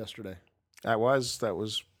breakfast yesterday. That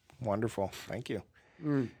was wonderful. Thank you.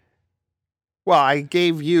 Mm. Well, I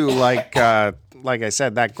gave you like I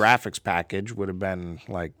said, that graphics package would have been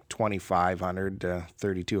like $2,500 to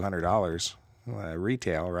 $3,200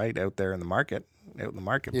 retail, right out there in the market, out in the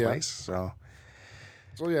marketplace. So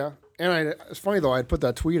yeah, and it's funny though. I'd put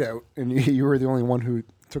that tweet out, and you were the only one who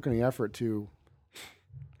took any effort to,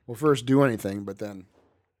 well, first do anything, but then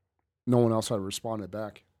no one else had responded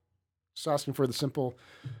back. Just asking for the simple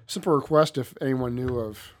request if anyone knew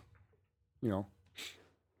of,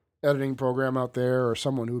 editing program out there or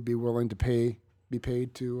someone who would be willing to be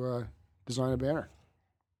paid to design a banner.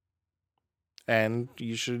 and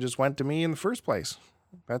you should have just went to me in the first place.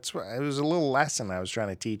 That's what it was, a little lesson I was trying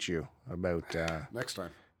to teach you about. Next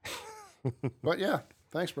time. But yeah,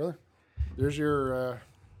 thanks, brother. There's your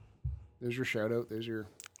shout out. There's your.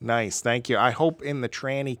 Nice, thank you. I hope in the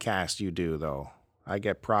tranny cast you do though. I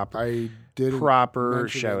get proper I did proper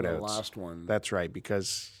mention shout in the outs. last one. That's right,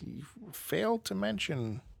 because you failed to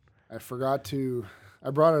mention. I forgot to.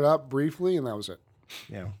 I brought it up briefly, and that was it.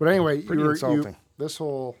 Yeah, But anyway, pretty insulting.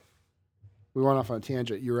 We went off on a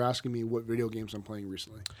tangent. You were asking me what video games I'm playing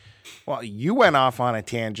recently. Well, you went off on a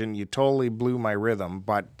tangent. You totally blew my rhythm.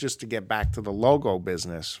 But just to get back to the logo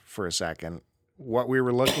business for a second, what we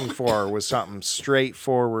were looking for was something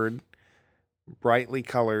straightforward, brightly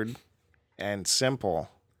colored, and simple.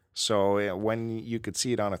 So when you could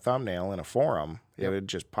see it on a thumbnail in a forum, it would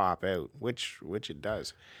just pop out, which it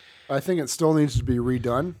does. I think it still needs to be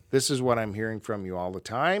redone. This is what I'm hearing from you all the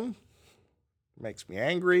time. Makes me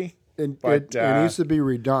angry. It needs to be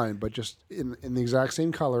redone, but just in the exact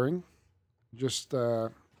same coloring. Just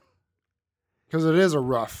because it is a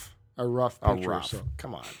rough picture. So.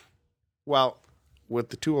 Come on. Well, with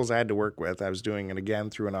the tools I had to work with, I was doing it again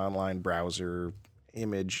through an online browser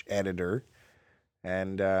image editor,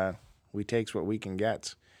 and we takes what we can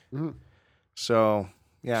get. Mm-hmm. So,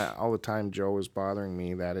 yeah, all the time Joe was bothering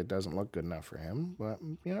me that it doesn't look good enough for him. But,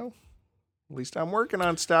 at least I'm working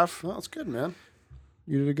on stuff. Well, it's good, man.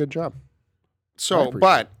 You did a good job. So,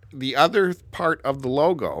 but the other part of the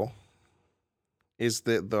logo is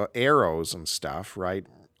the arrows and stuff, right,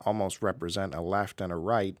 almost represent a left and a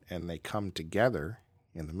right, and they come together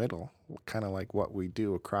in the middle, kind of like what we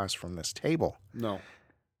do across from this table. No.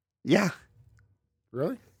 Yeah.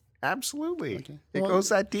 Really? Absolutely. Okay. It goes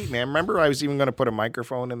that deep, man. Remember, I was even going to put a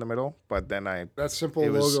microphone in the middle, but then that simple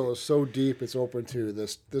logo is so deep, it's open to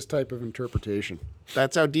this type of interpretation.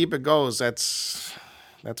 That's how deep it goes. That's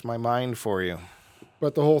my mind for you.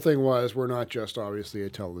 But the whole thing was, we're not just obviously a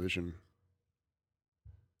television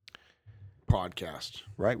podcast.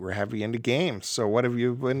 Right. We're heavy into games. So what have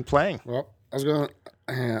you been playing? Well, I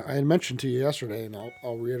had mentioned to you yesterday, and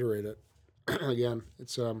I'll reiterate it again.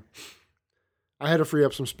 It's I had to free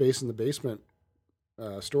up some space in the basement,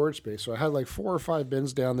 storage space. So I had like 4 or 5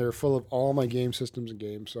 bins down there full of all my game systems and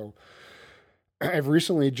games. So I've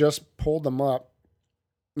recently just pulled them up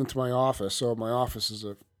into my office. So my office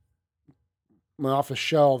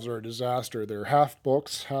shelves are a disaster. They're half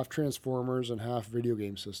books, half Transformers, and half video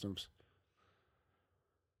game systems.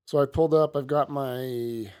 So I pulled up, I've got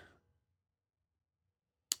my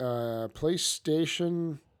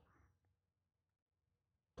PlayStation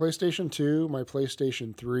 2, my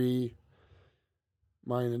PlayStation 3,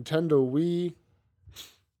 my Nintendo Wii,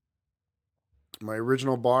 my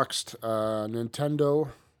original boxed Nintendo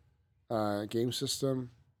game system,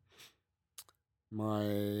 my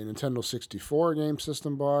Nintendo 64 game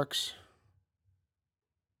system box.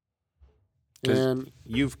 And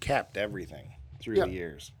you've kept everything through the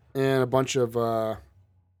years. And a bunch of,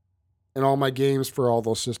 and all my games for all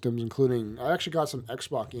those systems, including, I actually got some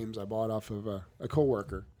Xbox games I bought off of a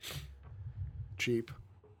coworker. Cheap.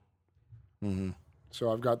 Mm-hmm.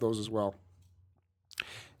 So I've got those as well.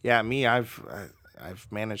 Yeah, me, I've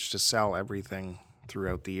managed to sell everything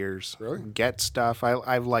throughout the years. Really? Get stuff.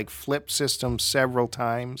 I've like flipped systems several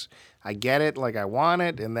times. I get it like I want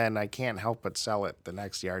it, and then I can't help but sell it the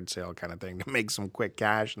next yard sale kind of thing to make some quick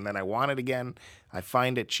cash, and then I want it again. I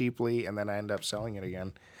find it cheaply, and then I end up selling it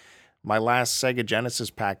again. My last Sega Genesis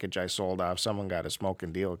package I sold off, someone got a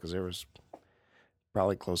smoking deal because there was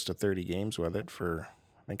probably close to 30 games with it for,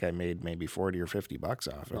 I think I made maybe 40 or 50 bucks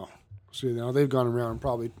off it. Oh. See, now they've gone around and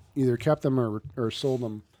probably either kept them or sold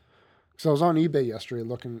them. Because I was on eBay yesterday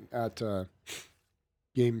looking at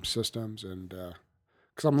game systems, and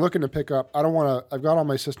because I'm looking to pick up, I've got all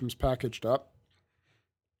my systems packaged up,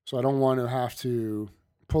 so I don't want to have to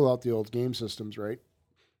pull out the old game systems, right?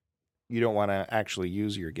 You don't want to actually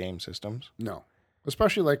use your game systems? No.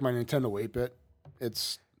 Especially like my Nintendo 8-bit.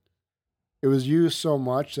 It was used so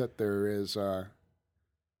much that there is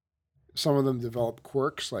some of them develop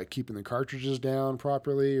quirks, like keeping the cartridges down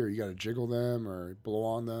properly, or you got to jiggle them or blow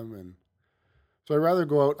on them. And so I'd rather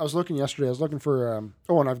go out. I was looking yesterday. I was looking for, and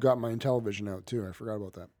I've got my Intellivision out too. I forgot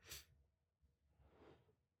about that.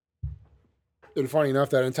 And funny enough,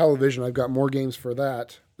 that Intellivision, I've got more games for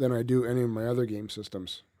that than I do any of my other game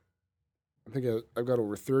systems. I think I've got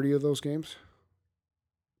over 30 of those games.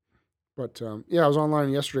 But I was online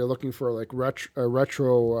yesterday looking for like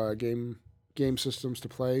retro game systems to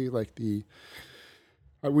play. Like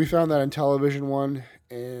we found that Intellivision one,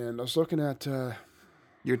 and I was looking at.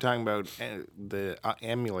 You're talking about the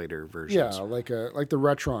emulator versions. Yeah, like the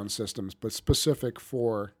Retron systems, but specific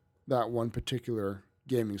for that one particular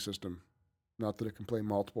gaming system. Not that it can play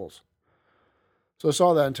multiples. So I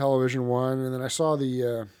saw that Intellivision one, and then I saw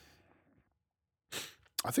the.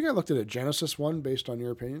 I think I looked at a Genesis one based on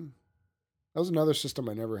your opinion. That was another system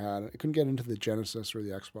I never had. I couldn't get into the Genesis or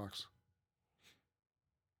the Xbox.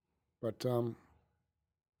 But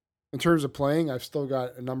in terms of playing, I've still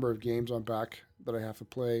got a number of games on back that I have to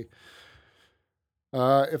play.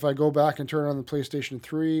 If I go back and turn on the PlayStation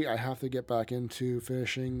 3, I have to get back into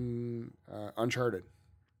finishing Uncharted.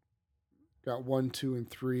 Got 1, 2, and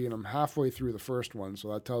 3, and I'm halfway through the first one,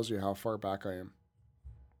 so that tells you how far back I am.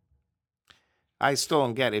 I still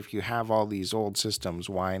don't get, if you have all these old systems,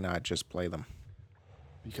 why not just play them?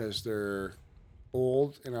 Because they're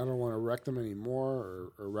old and I don't want to wreck them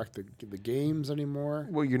anymore or wreck the games anymore.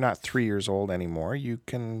 Well, you're not 3 years old anymore. You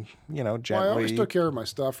can, gently. Well, I always took care of my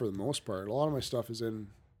stuff for the most part. A lot of my stuff is in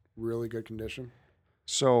really good condition.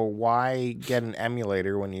 So why get an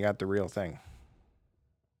emulator when you got the real thing?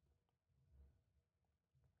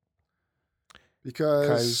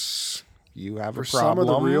 Because you have for a problem. Some of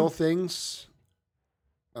the real things,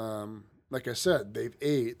 like I said,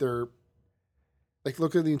 they're like,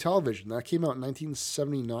 look at the Intellivision. That came out in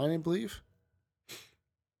 1979, I believe.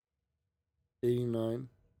 89,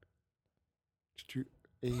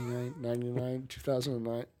 99,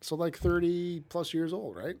 2009. So like 30 plus years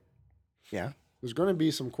old, right? Yeah. There's going to be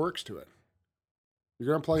some quirks to it. You're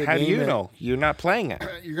going to plug a How game do you in. know? You're not playing it.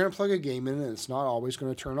 You're going to plug a game in and it's not always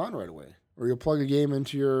going to turn on right away. Or you'll plug a game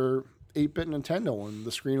into your 8-bit Nintendo and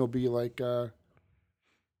the screen will be like, you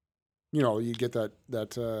get that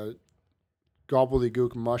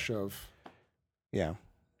gobbledygook mush of. Yeah.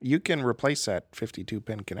 You can replace that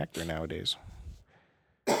 52-pin connector nowadays.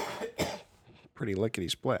 Pretty lickety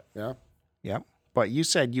split. Yeah. Yep. But you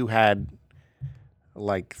said you had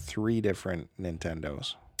like 3 different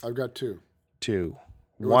Nintendos. I've got 2. 2.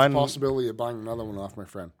 With One the possibility of buying another one off my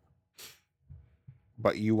friend.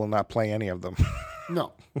 But you will not play any of them.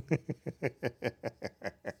 No.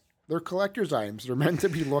 They're collector's items. They're meant to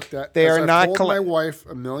be looked at. They As are I've not told my wife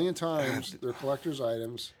a million times, they're collector's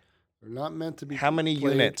items. They're not meant to be. How many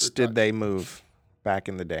played units or did touched. they move back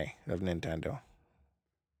in the day of Nintendo?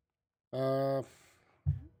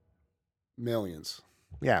 Millions.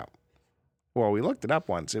 Yeah. Well, we looked it up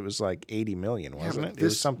once. It was like 80 million, wasn't it? It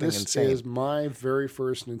was something insane. This is my very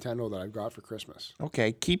first Nintendo that I've got for Christmas.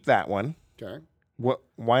 Okay, keep that one. Okay.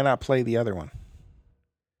 Why not play the other one?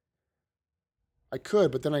 I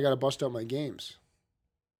could, but then I got to bust out my games.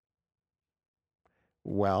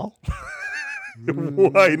 Well,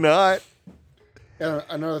 why not? And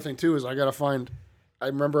another thing too is I got to find. I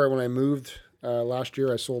remember when I moved last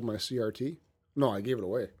year, I sold my CRT. No, I gave it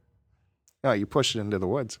away. No, you pushed it into the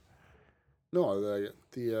woods. No,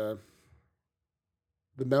 the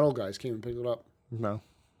metal guys came and picked it up. No.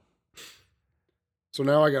 So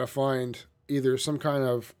now I got to find either some kind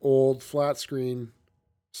of old flat screen,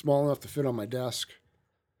 small enough to fit on my desk.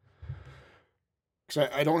 Because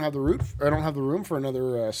I don't have the room for another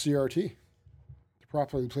CRT to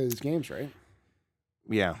properly play these games, right?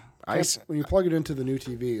 Yeah. When you plug it into the new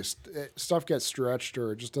TV, stuff gets stretched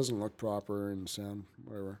or it just doesn't look proper and sound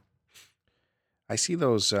whatever. I see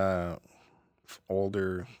those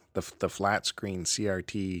older the flat screen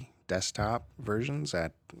CRT desktop versions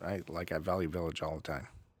at Value Village all the time.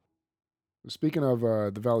 Speaking of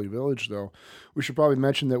the Value Village, though, we should probably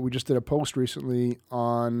mention that we just did a post recently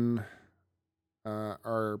on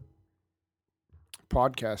our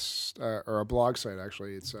podcast or a blog site.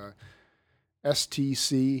 Actually, it's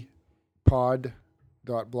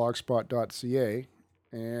stcpod.blogspot.ca,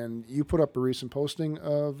 and you put up a recent posting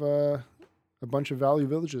of a bunch of Value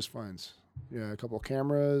Villages finds. Yeah, a couple of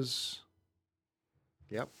cameras.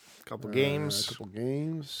 Yep, a couple games.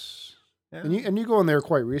 Yeah. And you go in there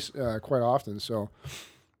quite often, so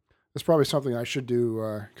that's probably something I should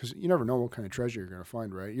do because you never know what kind of treasure you're going to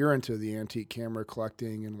find, right? You're into the antique camera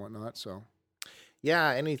collecting and whatnot, so.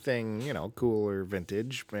 Yeah, anything, cool or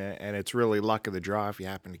vintage, and it's really luck of the draw if you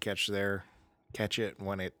happen to catch it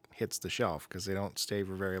when it hits the shelf because they don't stay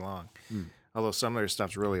for very long. Although some of their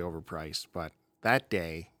stuff's really overpriced, but that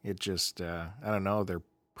day it just, I don't know, their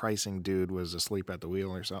pricing dude was asleep at the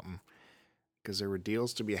wheel or something. Because there were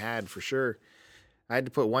deals to be had for sure. I had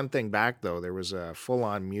to put one thing back, though. There was a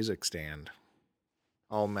full-on music stand,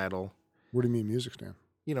 all metal. What do you mean music stand?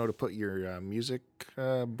 To put your music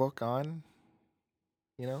book on,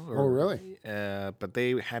 Oh, really? But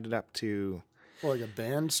they had it up to... Well, like a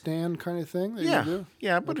bandstand kind of thing that yeah, you do?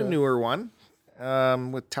 Yeah, but a newer one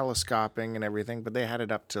with telescoping and everything. But they had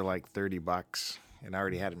it up to like $30. And I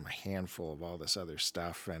already had my handful of all this other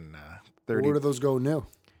stuff. And Where do those go new?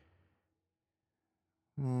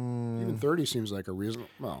 Mm. Even 30 seems like a reasonable.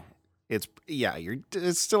 Well, it's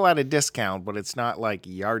still at a discount, but it's not like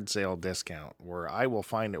yard sale discount where I will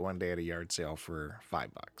find it one day at a yard sale for $5.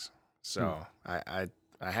 So I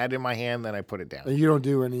had it in my hand, then I put it down. And you don't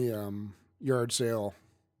do any yard sale.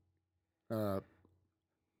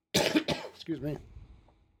 Excuse me.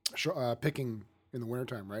 Picking in the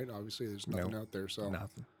wintertime, right? Obviously, there's nothing out there, so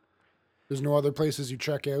nothing. There's no other places you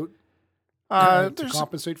check out. To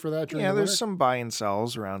compensate for that during the winter? There's some buy and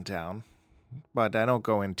sells around town, but I don't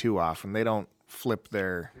go in too often. They don't flip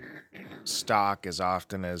their stock as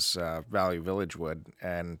often as Value Village would,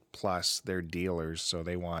 and plus they're dealers, so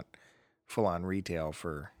they want full-on retail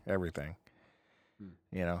for everything.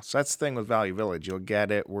 You know, so that's the thing with Value Village. You'll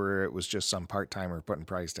get it where it was just some part-timer putting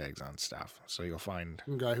price tags on stuff. So you'll find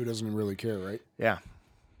Some guy who doesn't really care, right? yeah.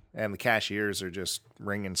 And the cashiers are just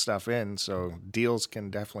ringing stuff in, so deals can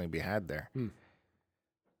definitely be had there.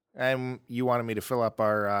 And you wanted me to fill up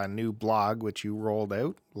our new blog, which you rolled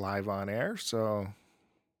out live on air, so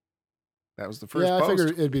that was the first I post.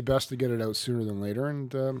 figured it'd be best to get it out sooner than later.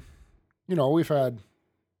 And, you know, we've had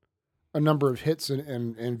a number of hits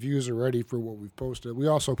and views already for what we've posted. We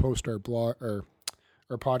also post our blog or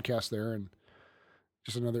our podcast there, and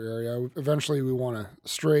just another area. Eventually, we want to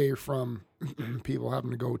stray from people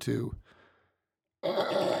having to go to.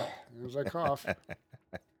 There's that cough.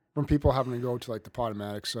 From people having to go to like the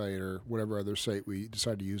Podomatic site or whatever other site we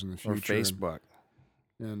decide to use in the future. Or Facebook.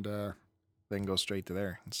 And they can go straight to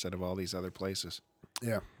there instead of all these other places.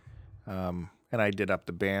 Yeah. And I did up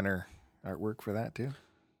the banner artwork for that too.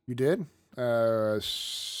 You did?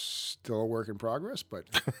 Still a work in progress, but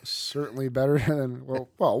certainly better than,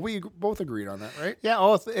 well, we both agreed on that, right?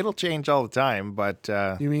 Yeah, it'll change all the time, but...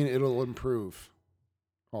 You mean it'll improve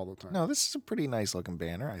all the time? No, this is a pretty nice looking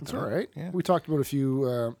banner, I It's thought. all right. Yeah. We talked about a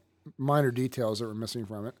few minor details that were missing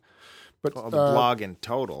from it. But Well, the blog in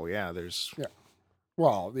total, there's... Yeah.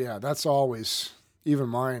 Well, yeah, that's always, even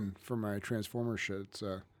mine for my Transformer shit, it's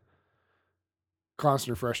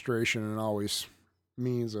constant frustration and always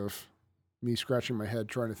means of me scratching my head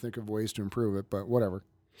trying to think of ways to improve it, but whatever.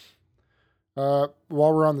 While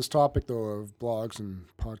we're on this topic, though, of blogs and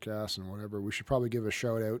podcasts and whatever, we should probably give a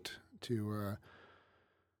shout out to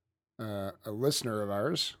a listener of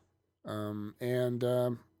ours, and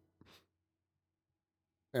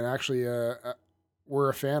actually we're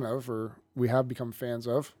a fan of, or we have become fans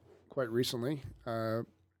of quite recently,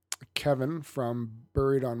 Kevin from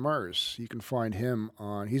Buried on Mars. You can find him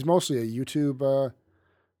on, he's mostly a YouTube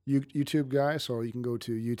guy, so you can go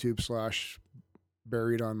to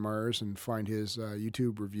YouTube/Buried on Mars and find his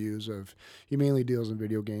YouTube reviews of, he mainly deals in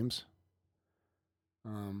video games.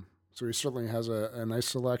 So he certainly has a nice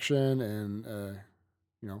selection and,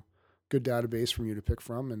 you know, good database for you to pick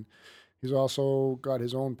from. And he's also got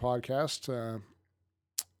his own podcast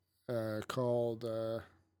called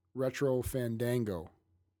Retro Fandango.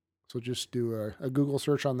 So just do a Google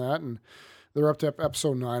search on that, and they're up to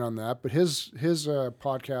episode 9 on that. But his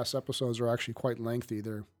podcast episodes are actually quite lengthy.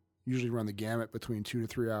 They're usually run the gamut between 2 to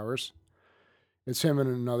 3 hours. It's him and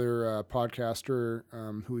another podcaster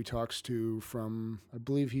who he talks to from, I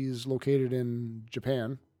believe he's located in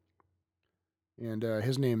Japan, and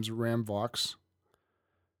his name's Ramvox.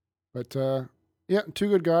 But yeah, two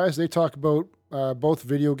good guys. They talk about both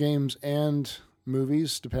video games and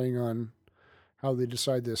movies, depending on how they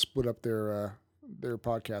decide to split up their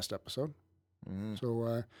podcast episode.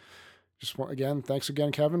 So just again, thanks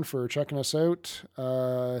again, Kevin, for checking us out.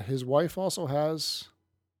 His wife also has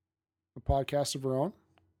a podcast of her own.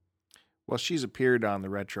 Well, she's appeared on the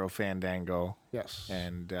Retro Fandango. Yes.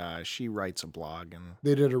 And she writes a blog. And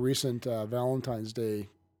they did a recent Valentine's Day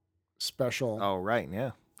special. Oh, right,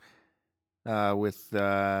 yeah. With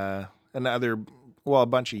a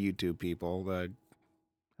bunch of YouTube people, the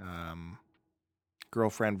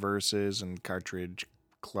Girlfriend Versus and Cartridge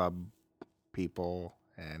Club people,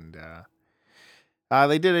 and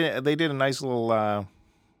they did a nice little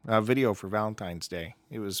video for Valentine's Day.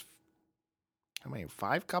 It was, how many,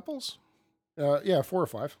 5 couples? Yeah, 4 or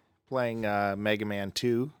 5. Playing Mega Man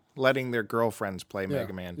 2, letting their girlfriends play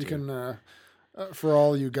Mega Man 2. You can, for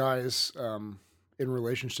all you guys in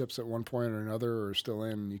relationships at one point or another, or still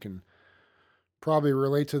in, you can probably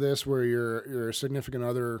relate to this, where your significant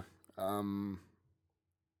other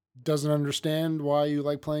doesn't understand why you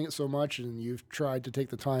like playing it so much, and you've tried to take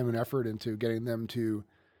the time and effort into getting them to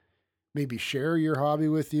maybe share your hobby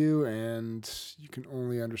with you, and you can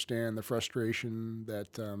only understand the frustration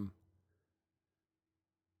that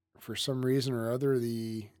for some reason or other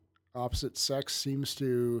the opposite sex seems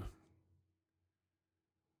to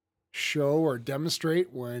show or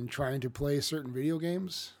demonstrate when trying to play certain video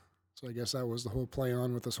games. So I guess that was the whole play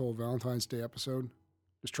on with this whole Valentine's Day episode.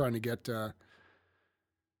 Just trying to get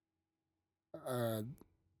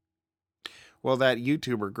well, that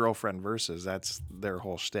YouTuber Girlfriend Versus, that's their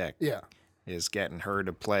whole shtick. Yeah. Is getting her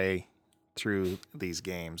to play through these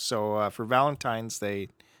games. So for Valentine's, they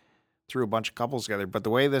threw a bunch of couples together. But the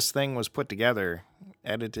way this thing was put together,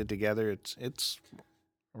 edited together, it's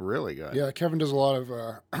really good. Yeah, Kevin does a lot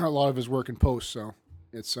of his work in post, so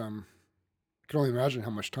it's I can only imagine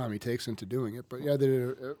how much time he takes into doing it. But yeah, they did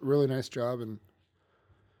a really nice job, and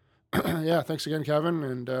Yeah, thanks again, Kevin,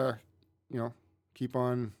 and keep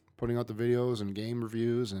on putting out the videos and game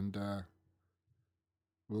reviews, and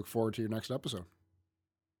we look forward to your next episode.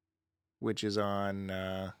 Which is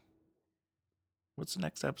on. What's the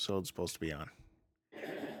next episode supposed to be on?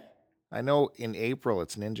 I know in April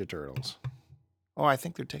it's Ninja Turtles. Oh, I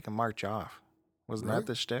think they're taking March off. Wasn't Really? that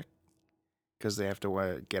the shtick? Because they have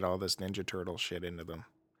to get all this Ninja Turtle shit into them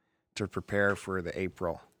to prepare for the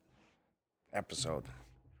April episode.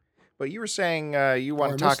 But you were saying you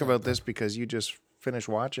want I to talk missed that about then. this because you just finished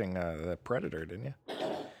watching the Predator, didn't you?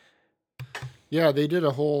 Yeah, they did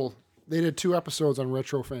 2 episodes on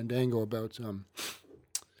Retro Fandango about,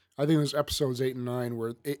 I think it was episodes 8 and 9,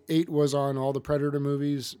 where 8 was on all the Predator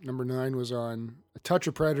movies, number 9 was on A Touch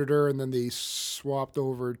of Predator, and then they swapped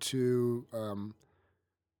over to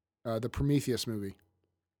the Prometheus movie.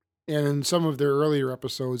 And in some of their earlier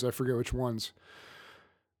episodes, I forget which ones,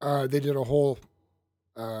 they did a whole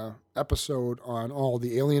episode on all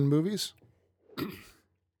the Alien movies.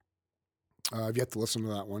 I've yet to listen to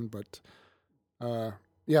that one, but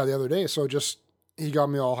yeah, the other day. So he got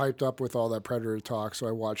me all hyped up with all that Predator talk. So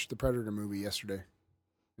I watched the Predator movie yesterday,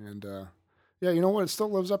 and yeah, you know what? It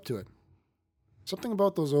still lives up to it. Something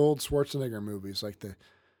about those old Schwarzenegger movies, like the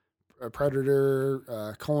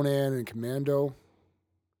Predator, Conan, and Commando.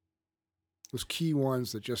 Those key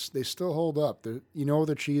ones that they still hold up.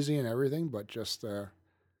 They're cheesy and everything, but just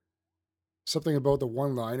something about the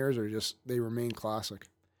one-liners they remain classic.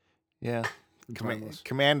 Yeah. And timeless.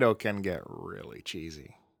 Commando can get really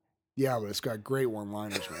cheesy. Yeah, but it's got great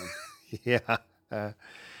one-liners, man. Yeah.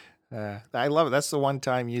 I love it. That's the one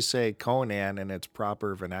time you say Conan in its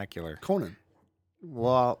proper vernacular. Conan.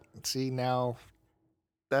 Well, see now,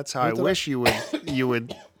 that's how What I did wish you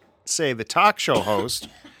would say the talk show host,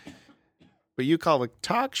 but you call the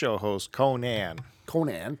talk show host Conan.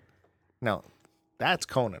 Conan. No, that's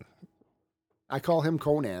Conan. I call him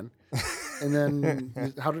Conan. And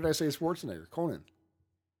then, how did I say Schwarzenegger? Conan.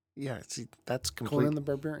 Yeah, see, that's complete. Conan the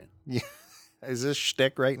Barbarian. Yeah, is this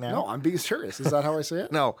shtick right now? No, I'm being serious. Is that how I say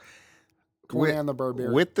it? No, Conan the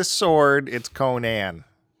Barbarian. with the sword, it's Conan.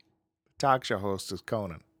 Talk show host is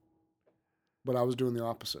Conan. But I was doing the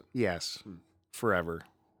opposite. Yes, forever.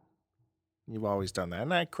 You've always done that,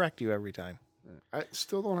 and I correct you every time. I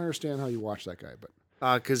still don't understand how you watch that guy, but.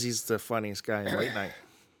 Because he's the funniest guy in late night.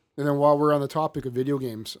 And then while we're on the topic of video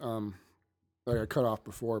games, I got cut off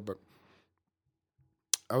before, but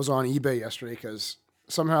I was on eBay yesterday because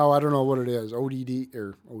somehow I don't know what it is, OCD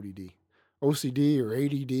or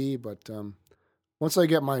ADD, but once I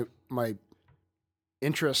get my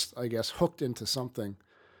interest, I guess, hooked into something,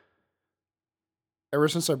 ever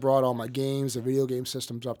since I brought all my games, the video game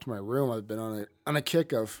systems up to my room, I've been on a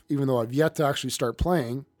kick of, even though I've yet to actually start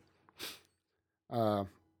playing,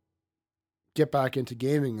 get back into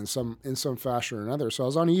gaming in some fashion or another. So I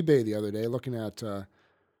was on eBay the other day looking at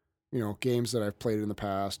games that I've played in the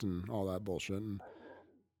past and all that bullshit. And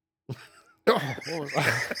what was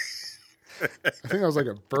that? I think that was like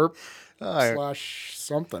a burp /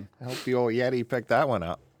 something. I hope the old Yeti picked that one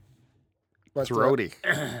up. But, Throaty.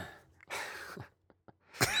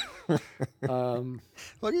 Look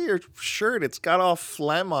at your shirt. It's got all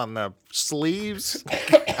phlegm on the sleeves.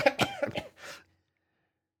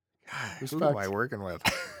 God, who am I working with?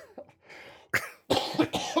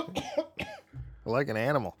 Like an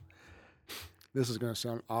animal. This is going to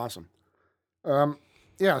sound awesome.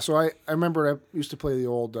 Yeah, so I remember I used to play the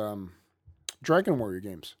old Dragon Warrior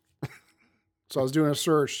games. So I was doing a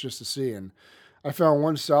search just to see, and I found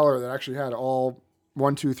one seller that actually had all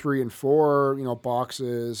 1, 2, 3, and 4,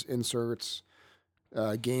 boxes, inserts,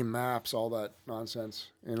 game maps, all that nonsense.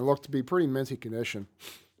 And it looked to be pretty minty condition.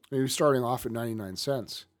 And he was starting off at 99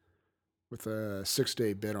 cents with a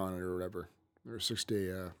 6-day bid on it or whatever, or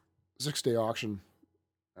 6-day auction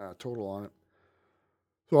total on it.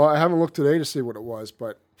 So I haven't looked today to see what it was,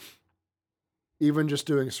 but even just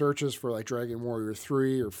doing searches for like Dragon Warrior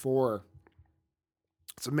 3 or 4,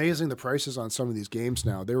 it's amazing the prices on some of these games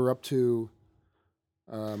now. They were up to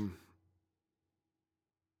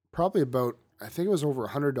probably about, I think it was over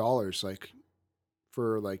 $100, like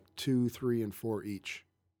for like 2, 3, and 4 each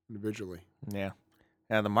individually. Yeah.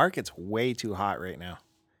 Yeah, the market's way too hot right now.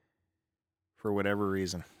 For whatever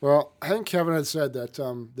reason. Well, I think Kevin had said that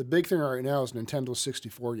the big thing right now is Nintendo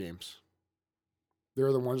 64 games.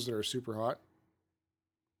 They're the ones that are super hot.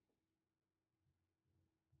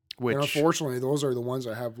 Which, and unfortunately, those are the ones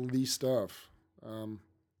I have least of. And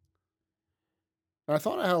I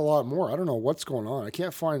thought I had a lot more. I don't know what's going on. I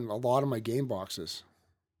can't find a lot of my game boxes.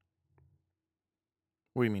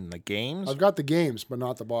 what do you mean, the games? I've got the games, but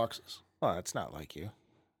not the boxes. Well, that's not like you.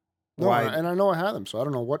 No, Why? and I know I had them, so I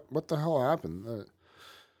don't know what the hell happened.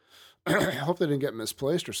 I hope they didn't get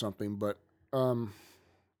misplaced or something. But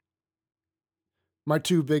my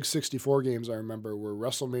two big 64 games I remember were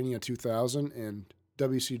WrestleMania 2000 and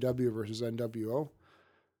WCW versus NWO.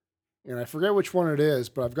 And I forget which one it is,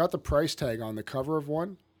 but I've got the price tag on the cover of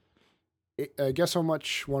one. Guess how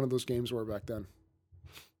much one of those games were back then?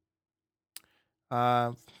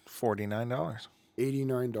 $49.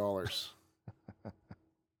 $89.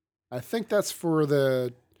 I think that's for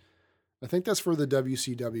the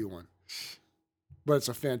WCW one. But it's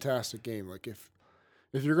a fantastic game. Like if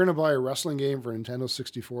you're gonna buy a wrestling game for Nintendo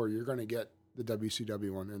 64, you're gonna get the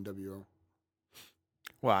WCW one, NWO.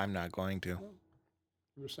 Well, I'm not going to.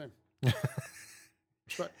 I'm just saying.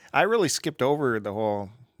 I really skipped over the whole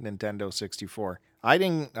Nintendo 64. I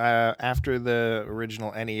didn't, after the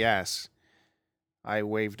original NES, I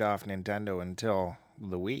waved off Nintendo until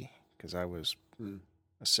the Wii because I was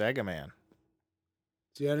a Sega man.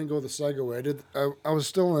 See, I didn't go the Sega way. I was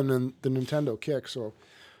still in the Nintendo kick, so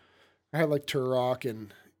I had like Turok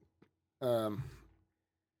and, of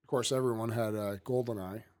course, everyone had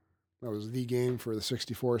GoldenEye. That was the game for the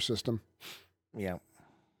 64 system. Yeah.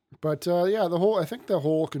 But yeah, I think the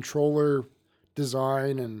whole controller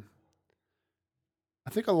design, and I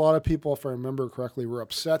think a lot of people, if I remember correctly, were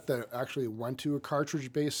upset that it actually went to a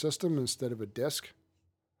cartridge-based system instead of a disc.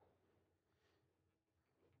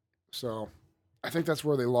 So I think that's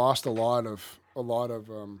where they lost a lot of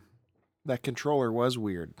that controller was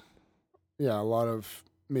weird. Yeah, a lot of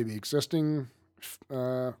maybe existing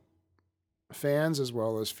fans as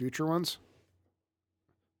well as future ones.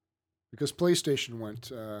 Because PlayStation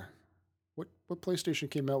went, what PlayStation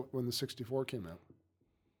came out when the 64 came out?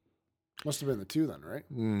 Must have been the 2 then, right?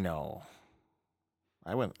 No.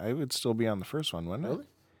 I would still be on the first one, wouldn't Really?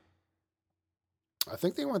 I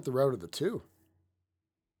think they went the route of the 2.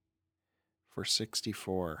 For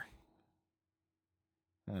 64.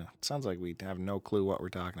 It sounds like we have no clue what we're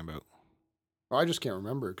talking about. Well, I just can't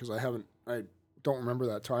remember because I don't remember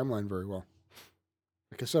that timeline very well.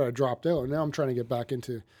 Like I said, I dropped out, and now I'm trying to get back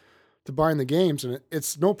into buying the games, and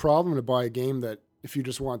it's no problem to buy a game that if you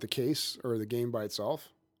just want the case or the game by itself.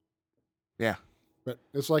 Yeah. But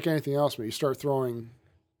it's like anything else, when you start throwing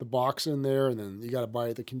the box in there, and then you got to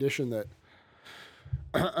buy the condition that,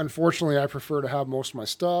 unfortunately, I prefer to have most of my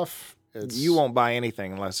stuff. You won't buy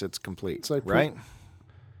anything unless it's complete, it's like, right?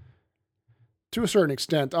 To a certain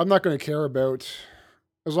extent, I'm not going to care about,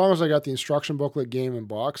 as long as I got the instruction booklet, game, and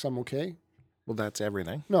box, I'm okay. Well, that's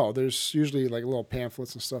everything. No, there's usually like little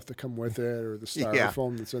pamphlets and stuff that come with it, or the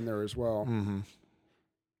styrofoam that's in there as well. Mm-hmm.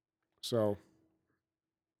 So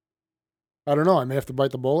I don't know. I may have to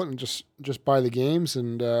bite the bullet and just buy the games,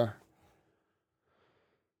 and because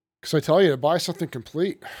I tell you, to buy something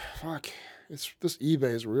complete, fuck, this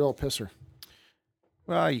eBay is a real pisser.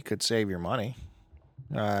 Well, you could save your money,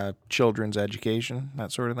 children's education,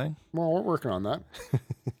 that sort of thing. Well, we're working on that.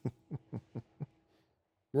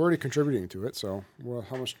 We're already contributing to it, so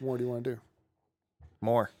how much more do you want to do?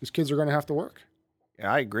 More. These kids are going to have to work. Yeah,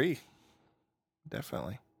 I agree.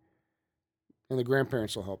 Definitely. And the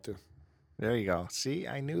grandparents will help too. There you go. See,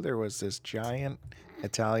 I knew there was this giant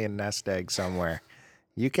Italian nest egg somewhere.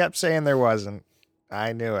 You kept saying there wasn't.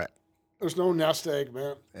 I knew it. There's no nest egg,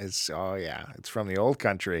 man. It's from the old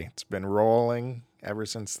country. It's been rolling ever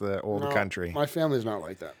since the old country. My family's not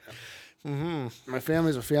like that, man. Mm-hmm. My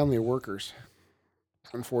family's a family of workers.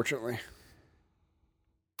 Unfortunately.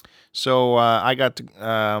 So I got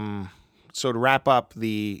to to wrap up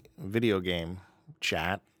the video game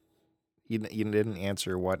chat. You didn't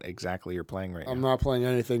answer what exactly you're playing right now. I'm not playing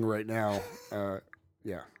anything right now.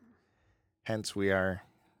 Yeah. Hence, we are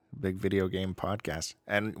a big video game podcast.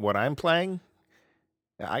 And what I'm playing,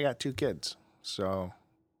 I got 2 kids, so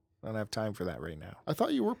I don't have time for that right now. I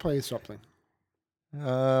thought you were playing something.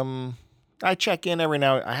 I check in every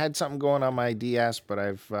now. I had something going on my DS, but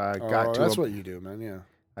I've got to. That's what you do, man. Yeah.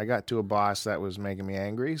 I got to a boss that was making me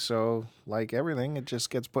angry. So, like everything, it just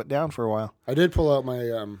gets put down for a while. I did pull out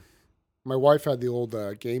my. My wife had the old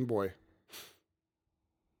Game Boy.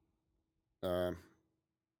 That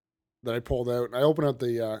I pulled out. I opened up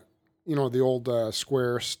the, the old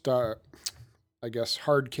square I guess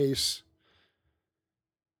hard case.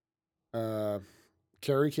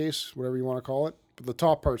 Carry case, whatever you want to call it. But the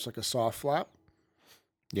top part's like a soft flap.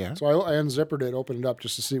 Yeah. So I unzippered it, opened it up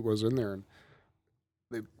just to see what was in there. And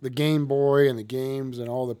the Game Boy and the games and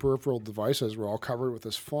all the peripheral devices were all covered with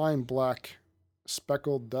this fine black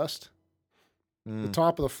speckled dust. The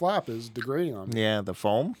top of the flap is degrading on me. Yeah, the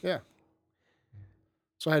foam? Yeah.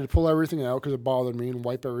 So I had to pull everything out because it bothered me and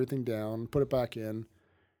wipe everything down, put it back in.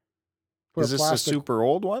 Put Is a this a plastic. super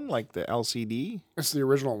old one, like the LCD? It's the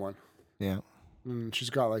original one. Yeah. And she's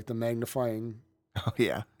got like the Oh,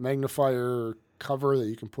 yeah. magnifier cover that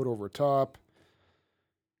you can put over top.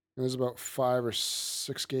 And there's about 5 or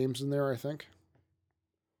 6 games in there, I think.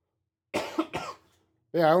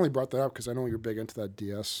 Yeah, I only brought that up because I know you're big into that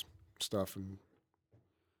DS stuff, and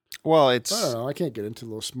Well, I don't know. I can't get into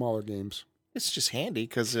those smaller games. it's just handy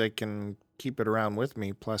because I can keep it around with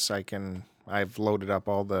me. Plus, I've loaded up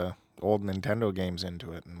all the old Nintendo games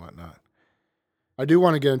into it and whatnot. I do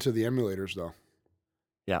want to get into the emulators though.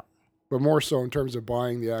 Yeah. But more so in terms of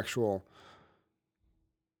buying the actual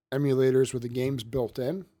emulators with the games built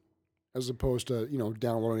in, as opposed to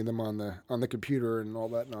downloading them on the computer and all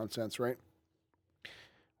that nonsense, right?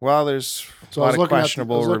 Well, there's So a I lot was of looking at the- I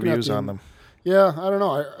questionable was looking at reviews the- on them. Yeah, I don't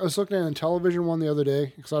know. I was looking at a television one the other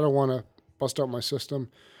day because I don't want to bust out my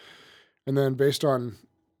system. And then based on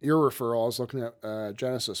your referral, I was looking at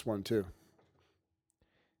Genesis one too.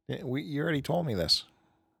 You already told me this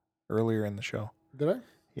earlier in the show. Did I?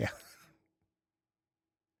 Yeah.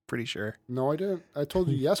 Pretty sure. No, I didn't. I told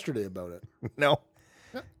you yesterday about it. No.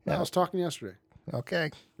 Yeah, No. I was talking yesterday.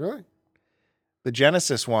 Okay. Really? The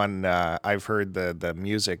Genesis one, I've heard the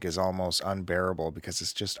music is almost unbearable because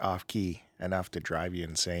it's just off key enough to drive you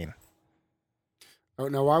insane. Oh,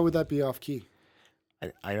 now why would that be off key?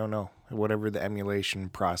 I don't know. Whatever the emulation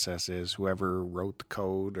process is, whoever wrote the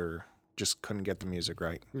code or just couldn't get the music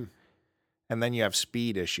right. And then you have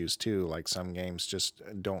speed issues too. Like some games just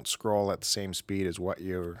don't scroll at the same speed as what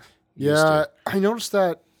you're used Yeah, to. I noticed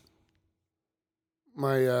that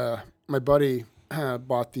my buddy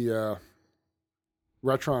bought the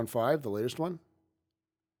Retron 5, the latest one.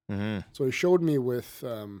 Mm-hmm. So he showed me with,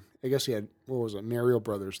 I guess he had, what was it, Mario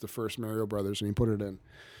Brothers, the first Mario Brothers, and he put it in.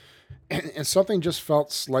 And something just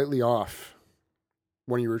felt slightly off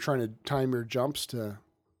when you were trying to time your jumps to,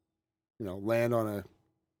 land on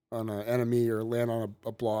an enemy or land on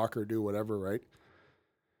a block or do whatever, right?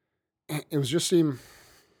 It was just yeah,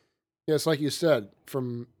 it's like you said,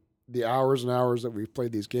 from the hours and hours that we've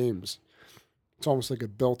played these games, it's almost like a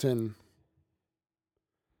built-in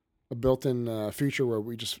feature where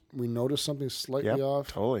we notice something slightly off.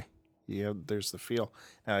 Totally. Yeah, there's the feel.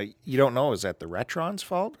 You don't know, is that the Retron's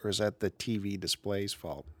fault or is that the TV display's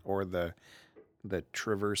fault or the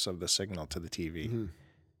traverse of the signal to the TV? Mm-hmm.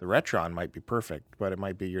 The Retron might be perfect, but it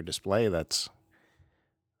might be your display that's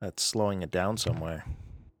slowing it down somewhere.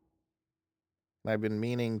 I've been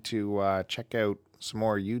meaning to check out some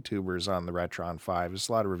more YouTubers on the Retron 5. There's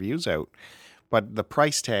a lot of reviews out, but the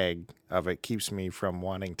price tag of it keeps me from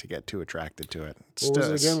wanting to get too attracted to it. What was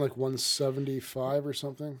it again, like $175 or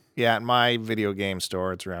something? Yeah, at my video game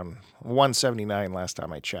store, it's around $179 last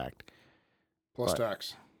time I checked. Plus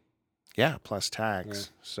tax. Yeah, plus tax.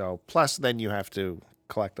 Yeah. So, plus then you have to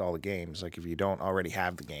collect all the games. Like if you don't already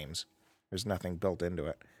have the games, there's nothing built into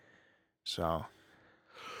it. So,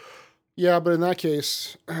 Yeah, but in that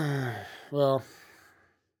case, well,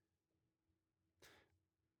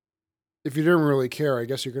 if you didn't really care, I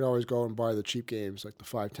guess you could always go and buy the cheap games, like the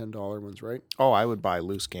 $5-10 ones, right? oh, I would buy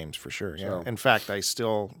loose games for sure. Yeah. So- In fact, I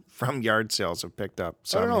still, from yard sales, have picked up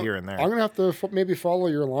I don't know. some here and there. I'm gonna have to maybe follow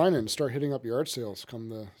your line and start hitting up yard sales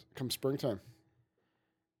come springtime,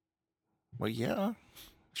 Well, yeah,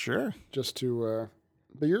 sure. just to.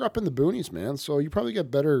 But you're up in the boonies, man, so you probably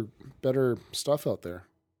get better stuff out there.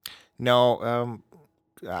 No,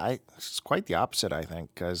 it's quite the opposite, I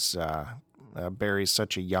think, because Barrie's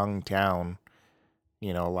such a young town.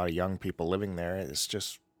 A lot of young people living there. It's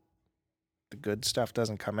just the good stuff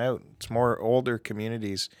doesn't come out. It's more older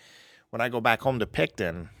communities. When I go back home to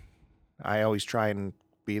Picton, I always try and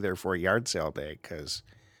be there for a yard sale day because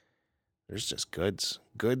there's just goods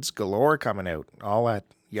galore coming out, all at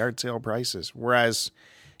yard sale prices. Whereas,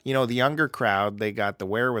 the younger crowd, they got the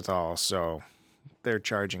wherewithal, so they're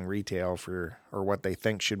charging retail or what they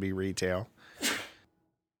think should be retail.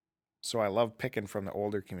 So I love picking from the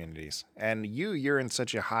older communities. And you're in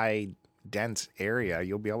such a high, dense area,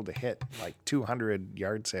 you'll be able to hit like 200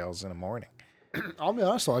 yard sales in a morning. I'll be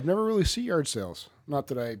honest though, I'd never really see yard sales. Not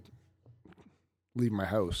that I leave my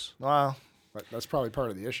house, Well, but that's probably part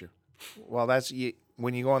of the issue. that's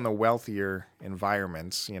when you go in the wealthier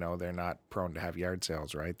environments, they're not prone to have yard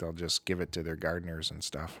sales, right? They'll just give it to their gardeners and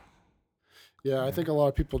stuff. Yeah, I think a lot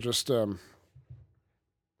of people just,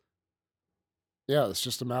 it's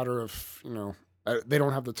just a matter of, they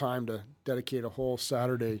don't have the time to dedicate a whole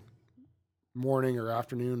Saturday morning or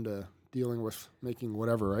afternoon to dealing with making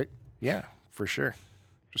whatever, right? Yeah, for sure.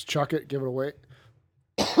 Just chuck it, give it away.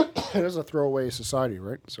 It is a throwaway society,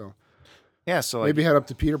 right? So Yeah, so maybe head up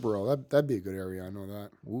to Peterborough. That'd be a good area. I know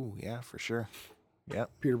that. ooh, yeah, for sure.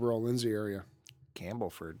 Yep. Peterborough, Lindsay area.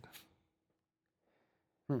 Campbellford.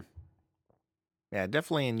 Hmm. Yeah,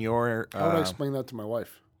 definitely in your How would I explain that to my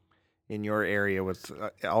wife? in your area with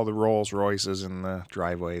all the Rolls Royces and the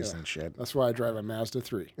driveways and shit. That's why I drive a Mazda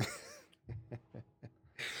 3.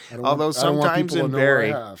 Although sometimes in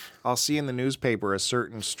Barrie, Barrie, I'll see in the newspaper a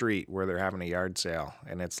certain street where they're having a yard sale,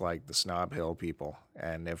 and it's like the Snob Hill people.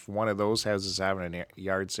 And if one of those houses is having a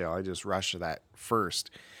yard sale, I just rush to that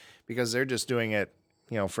first because they're just doing it,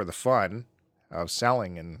 for the fun of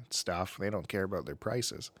selling and stuff. They don't care about their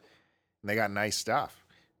prices. And they got nice stuff.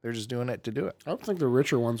 They're just doing it to do it. I would think the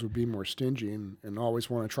richer ones would be more stingy and always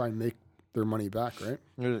want to try and make their money back, right?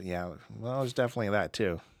 Yeah, well, there's definitely that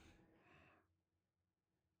too.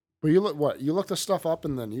 But you look the stuff up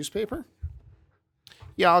in the newspaper?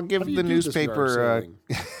 Yeah, I'll give the newspaper.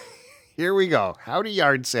 Here we go. Howdy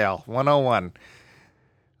Yard Sale 101.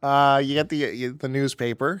 You get the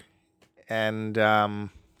newspaper and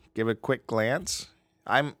give a quick glance.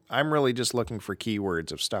 I'm really just looking for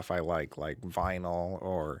keywords of stuff I like vinyl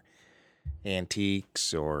or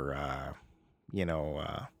antiques or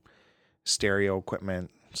stereo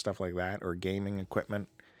equipment, stuff like that, or gaming equipment.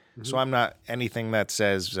 Mm-hmm. So I'm not anything that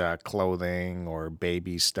says clothing or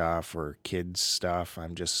baby stuff or kids stuff.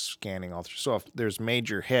 I'm just scanning all through. So if there's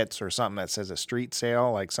major hits or something that says a street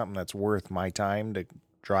sale, like something that's worth my time to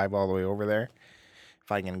drive all the way over there,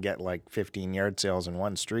 if I can get like 15 yard sales in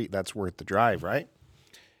one street, that's worth the drive, right?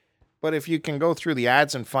 But if you can go through the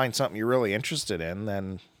ads and find something you're really interested in,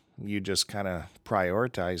 then you just kind of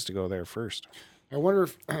prioritize to go there first. I wonder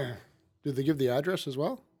if, did they give the address as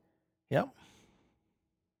well? Yep.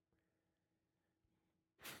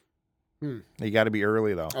 You got to be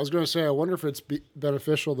early, though. I was going to say, I wonder if it's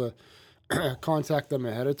beneficial to contact them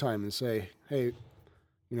ahead of time and say, hey,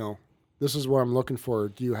 this is what I'm looking for.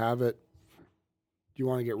 Do you have it? Do you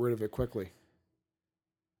want to get rid of it quickly?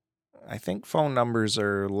 I think phone numbers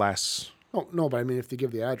are less. Oh, no, but I mean, if they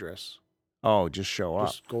give the address. Oh, just show up.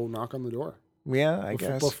 Just go knock on the door. Yeah, I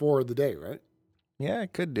guess. Before the day, right? Yeah,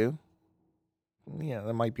 it could do. Yeah,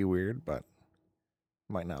 that might be weird, but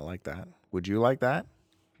might not like that. Would you like that?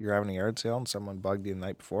 If you're having a yard sale and someone bugged you the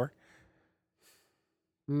night before?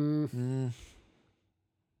 Or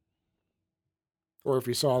if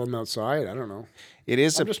you saw them outside, I don't know. It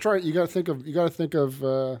is. I'm just trying. You got to think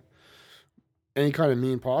of any kind of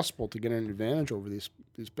mean possible to get an advantage over these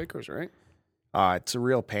pickers, right? It's a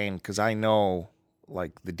real pain because I know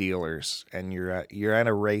like the dealers, and you're at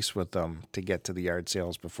a race with them to get to the yard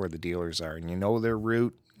sales before the dealers are, and you know their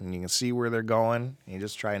route, and you can see where they're going, and you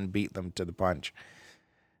just try and beat them to the punch.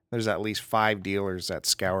 There's at least 5 dealers that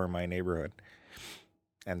scour my neighborhood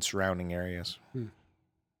and surrounding areas.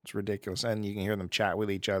 It's ridiculous. And you can hear them chat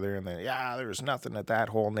with each other and then, there's nothing at that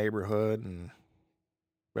whole neighborhood. And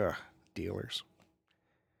dealers.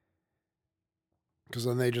 Because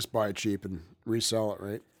then they just buy it cheap and resell it,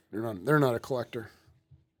 right? They're not a collector.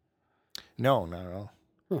 No, not at all.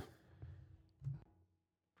 Huh.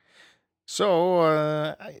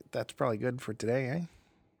 So that's probably good for today, eh?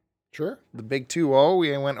 Sure. The big 2-0,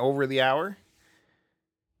 we went over the hour.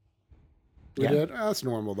 We did? That's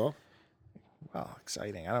normal, though. Well,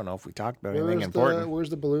 exciting. I don't know if we talked about anything important. Where's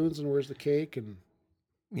the balloons and where's the cake? And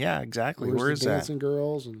yeah, exactly. Where's the dancing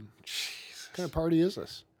girls? And Jesus. What kind of party is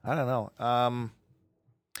this? I don't know.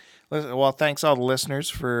 Well, thanks all the listeners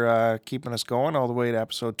for keeping us going all the way to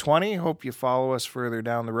episode 20. Hope you follow us further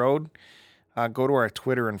down the road. Go to our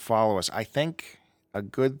Twitter and follow us. I think a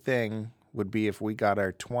good thing would be if we got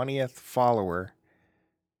our 20th follower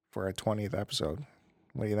for our 20th episode.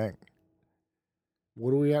 What do you think?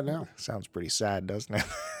 What are we at now? Sounds pretty sad, doesn't it?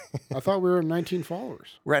 I thought we were at 19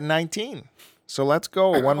 followers. We're at 19. So let's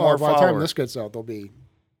go. One more follower. By the time this gets out,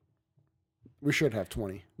 we should have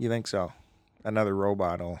 20. You think so? Another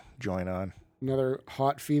robot will join on. Another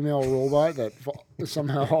hot female robot that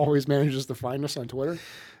somehow always manages to find us on Twitter.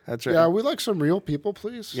 That's right. Yeah, we like some real people,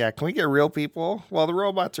 please. Yeah, can we get real people? Well, the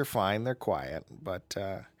robots are fine. They're quiet. But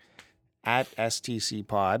at STC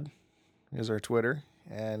Pod is our Twitter.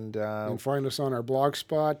 And you can find us on our blog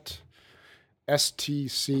spot,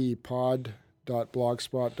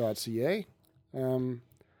 stcpod.blogspot.ca. And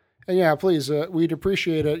yeah, please, we'd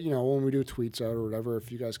appreciate it, when we do tweets out or whatever,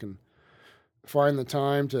 if you guys can find the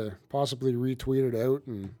time to possibly retweet it out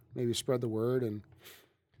and maybe spread the word. And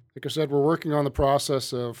like I said, we're working on the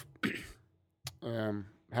process of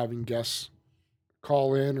having guests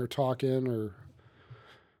call in or talk in, or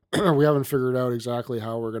we haven't figured out exactly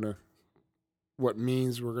how what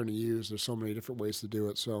means we're going to use. There's so many different ways to do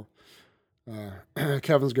it. So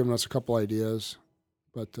Kevin's given us a couple ideas,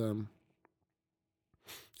 but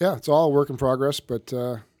yeah, it's all a work in progress. But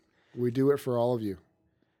We do it for all of you.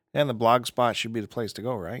 And the blog spot should be the place to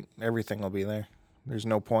go, right? Everything will be there. There's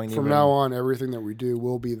no point From now on, everything that we do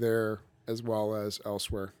will be there as well as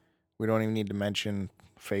elsewhere. We don't even need to mention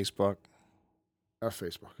Facebook.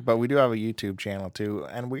 Facebook. But we do have a YouTube channel too,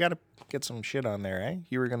 and we got to get some shit on there, eh?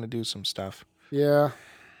 You were going to do some stuff. Yeah.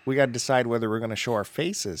 We got to decide whether we're going to show our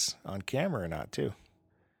faces on camera or not too.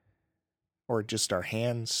 Or just our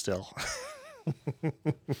hands still.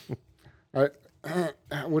 What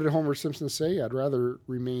did Homer Simpson say? I'd rather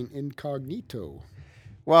remain incognito.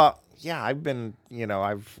 Well, yeah,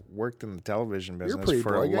 I've worked in the television business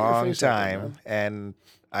for a long time, and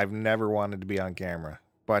I've never wanted to be on camera.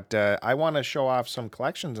 But I want to show off some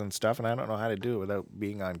collections and stuff, and I don't know how to do it without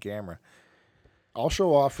being on camera. I'll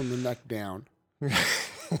show off from the neck down.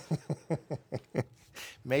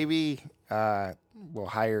 Maybe we'll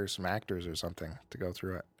hire some actors or something to go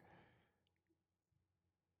through it.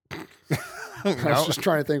 I was just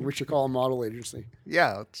trying to think we should call a model agency.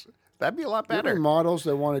 Yeah, that'd be a lot better. Models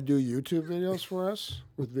that want to do YouTube videos for us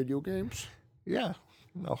with video games. Yeah,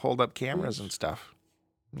 they'll hold up cameras and stuff,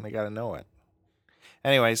 and they got to know it.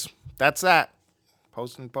 Anyways, that's that.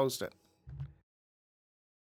 Post it.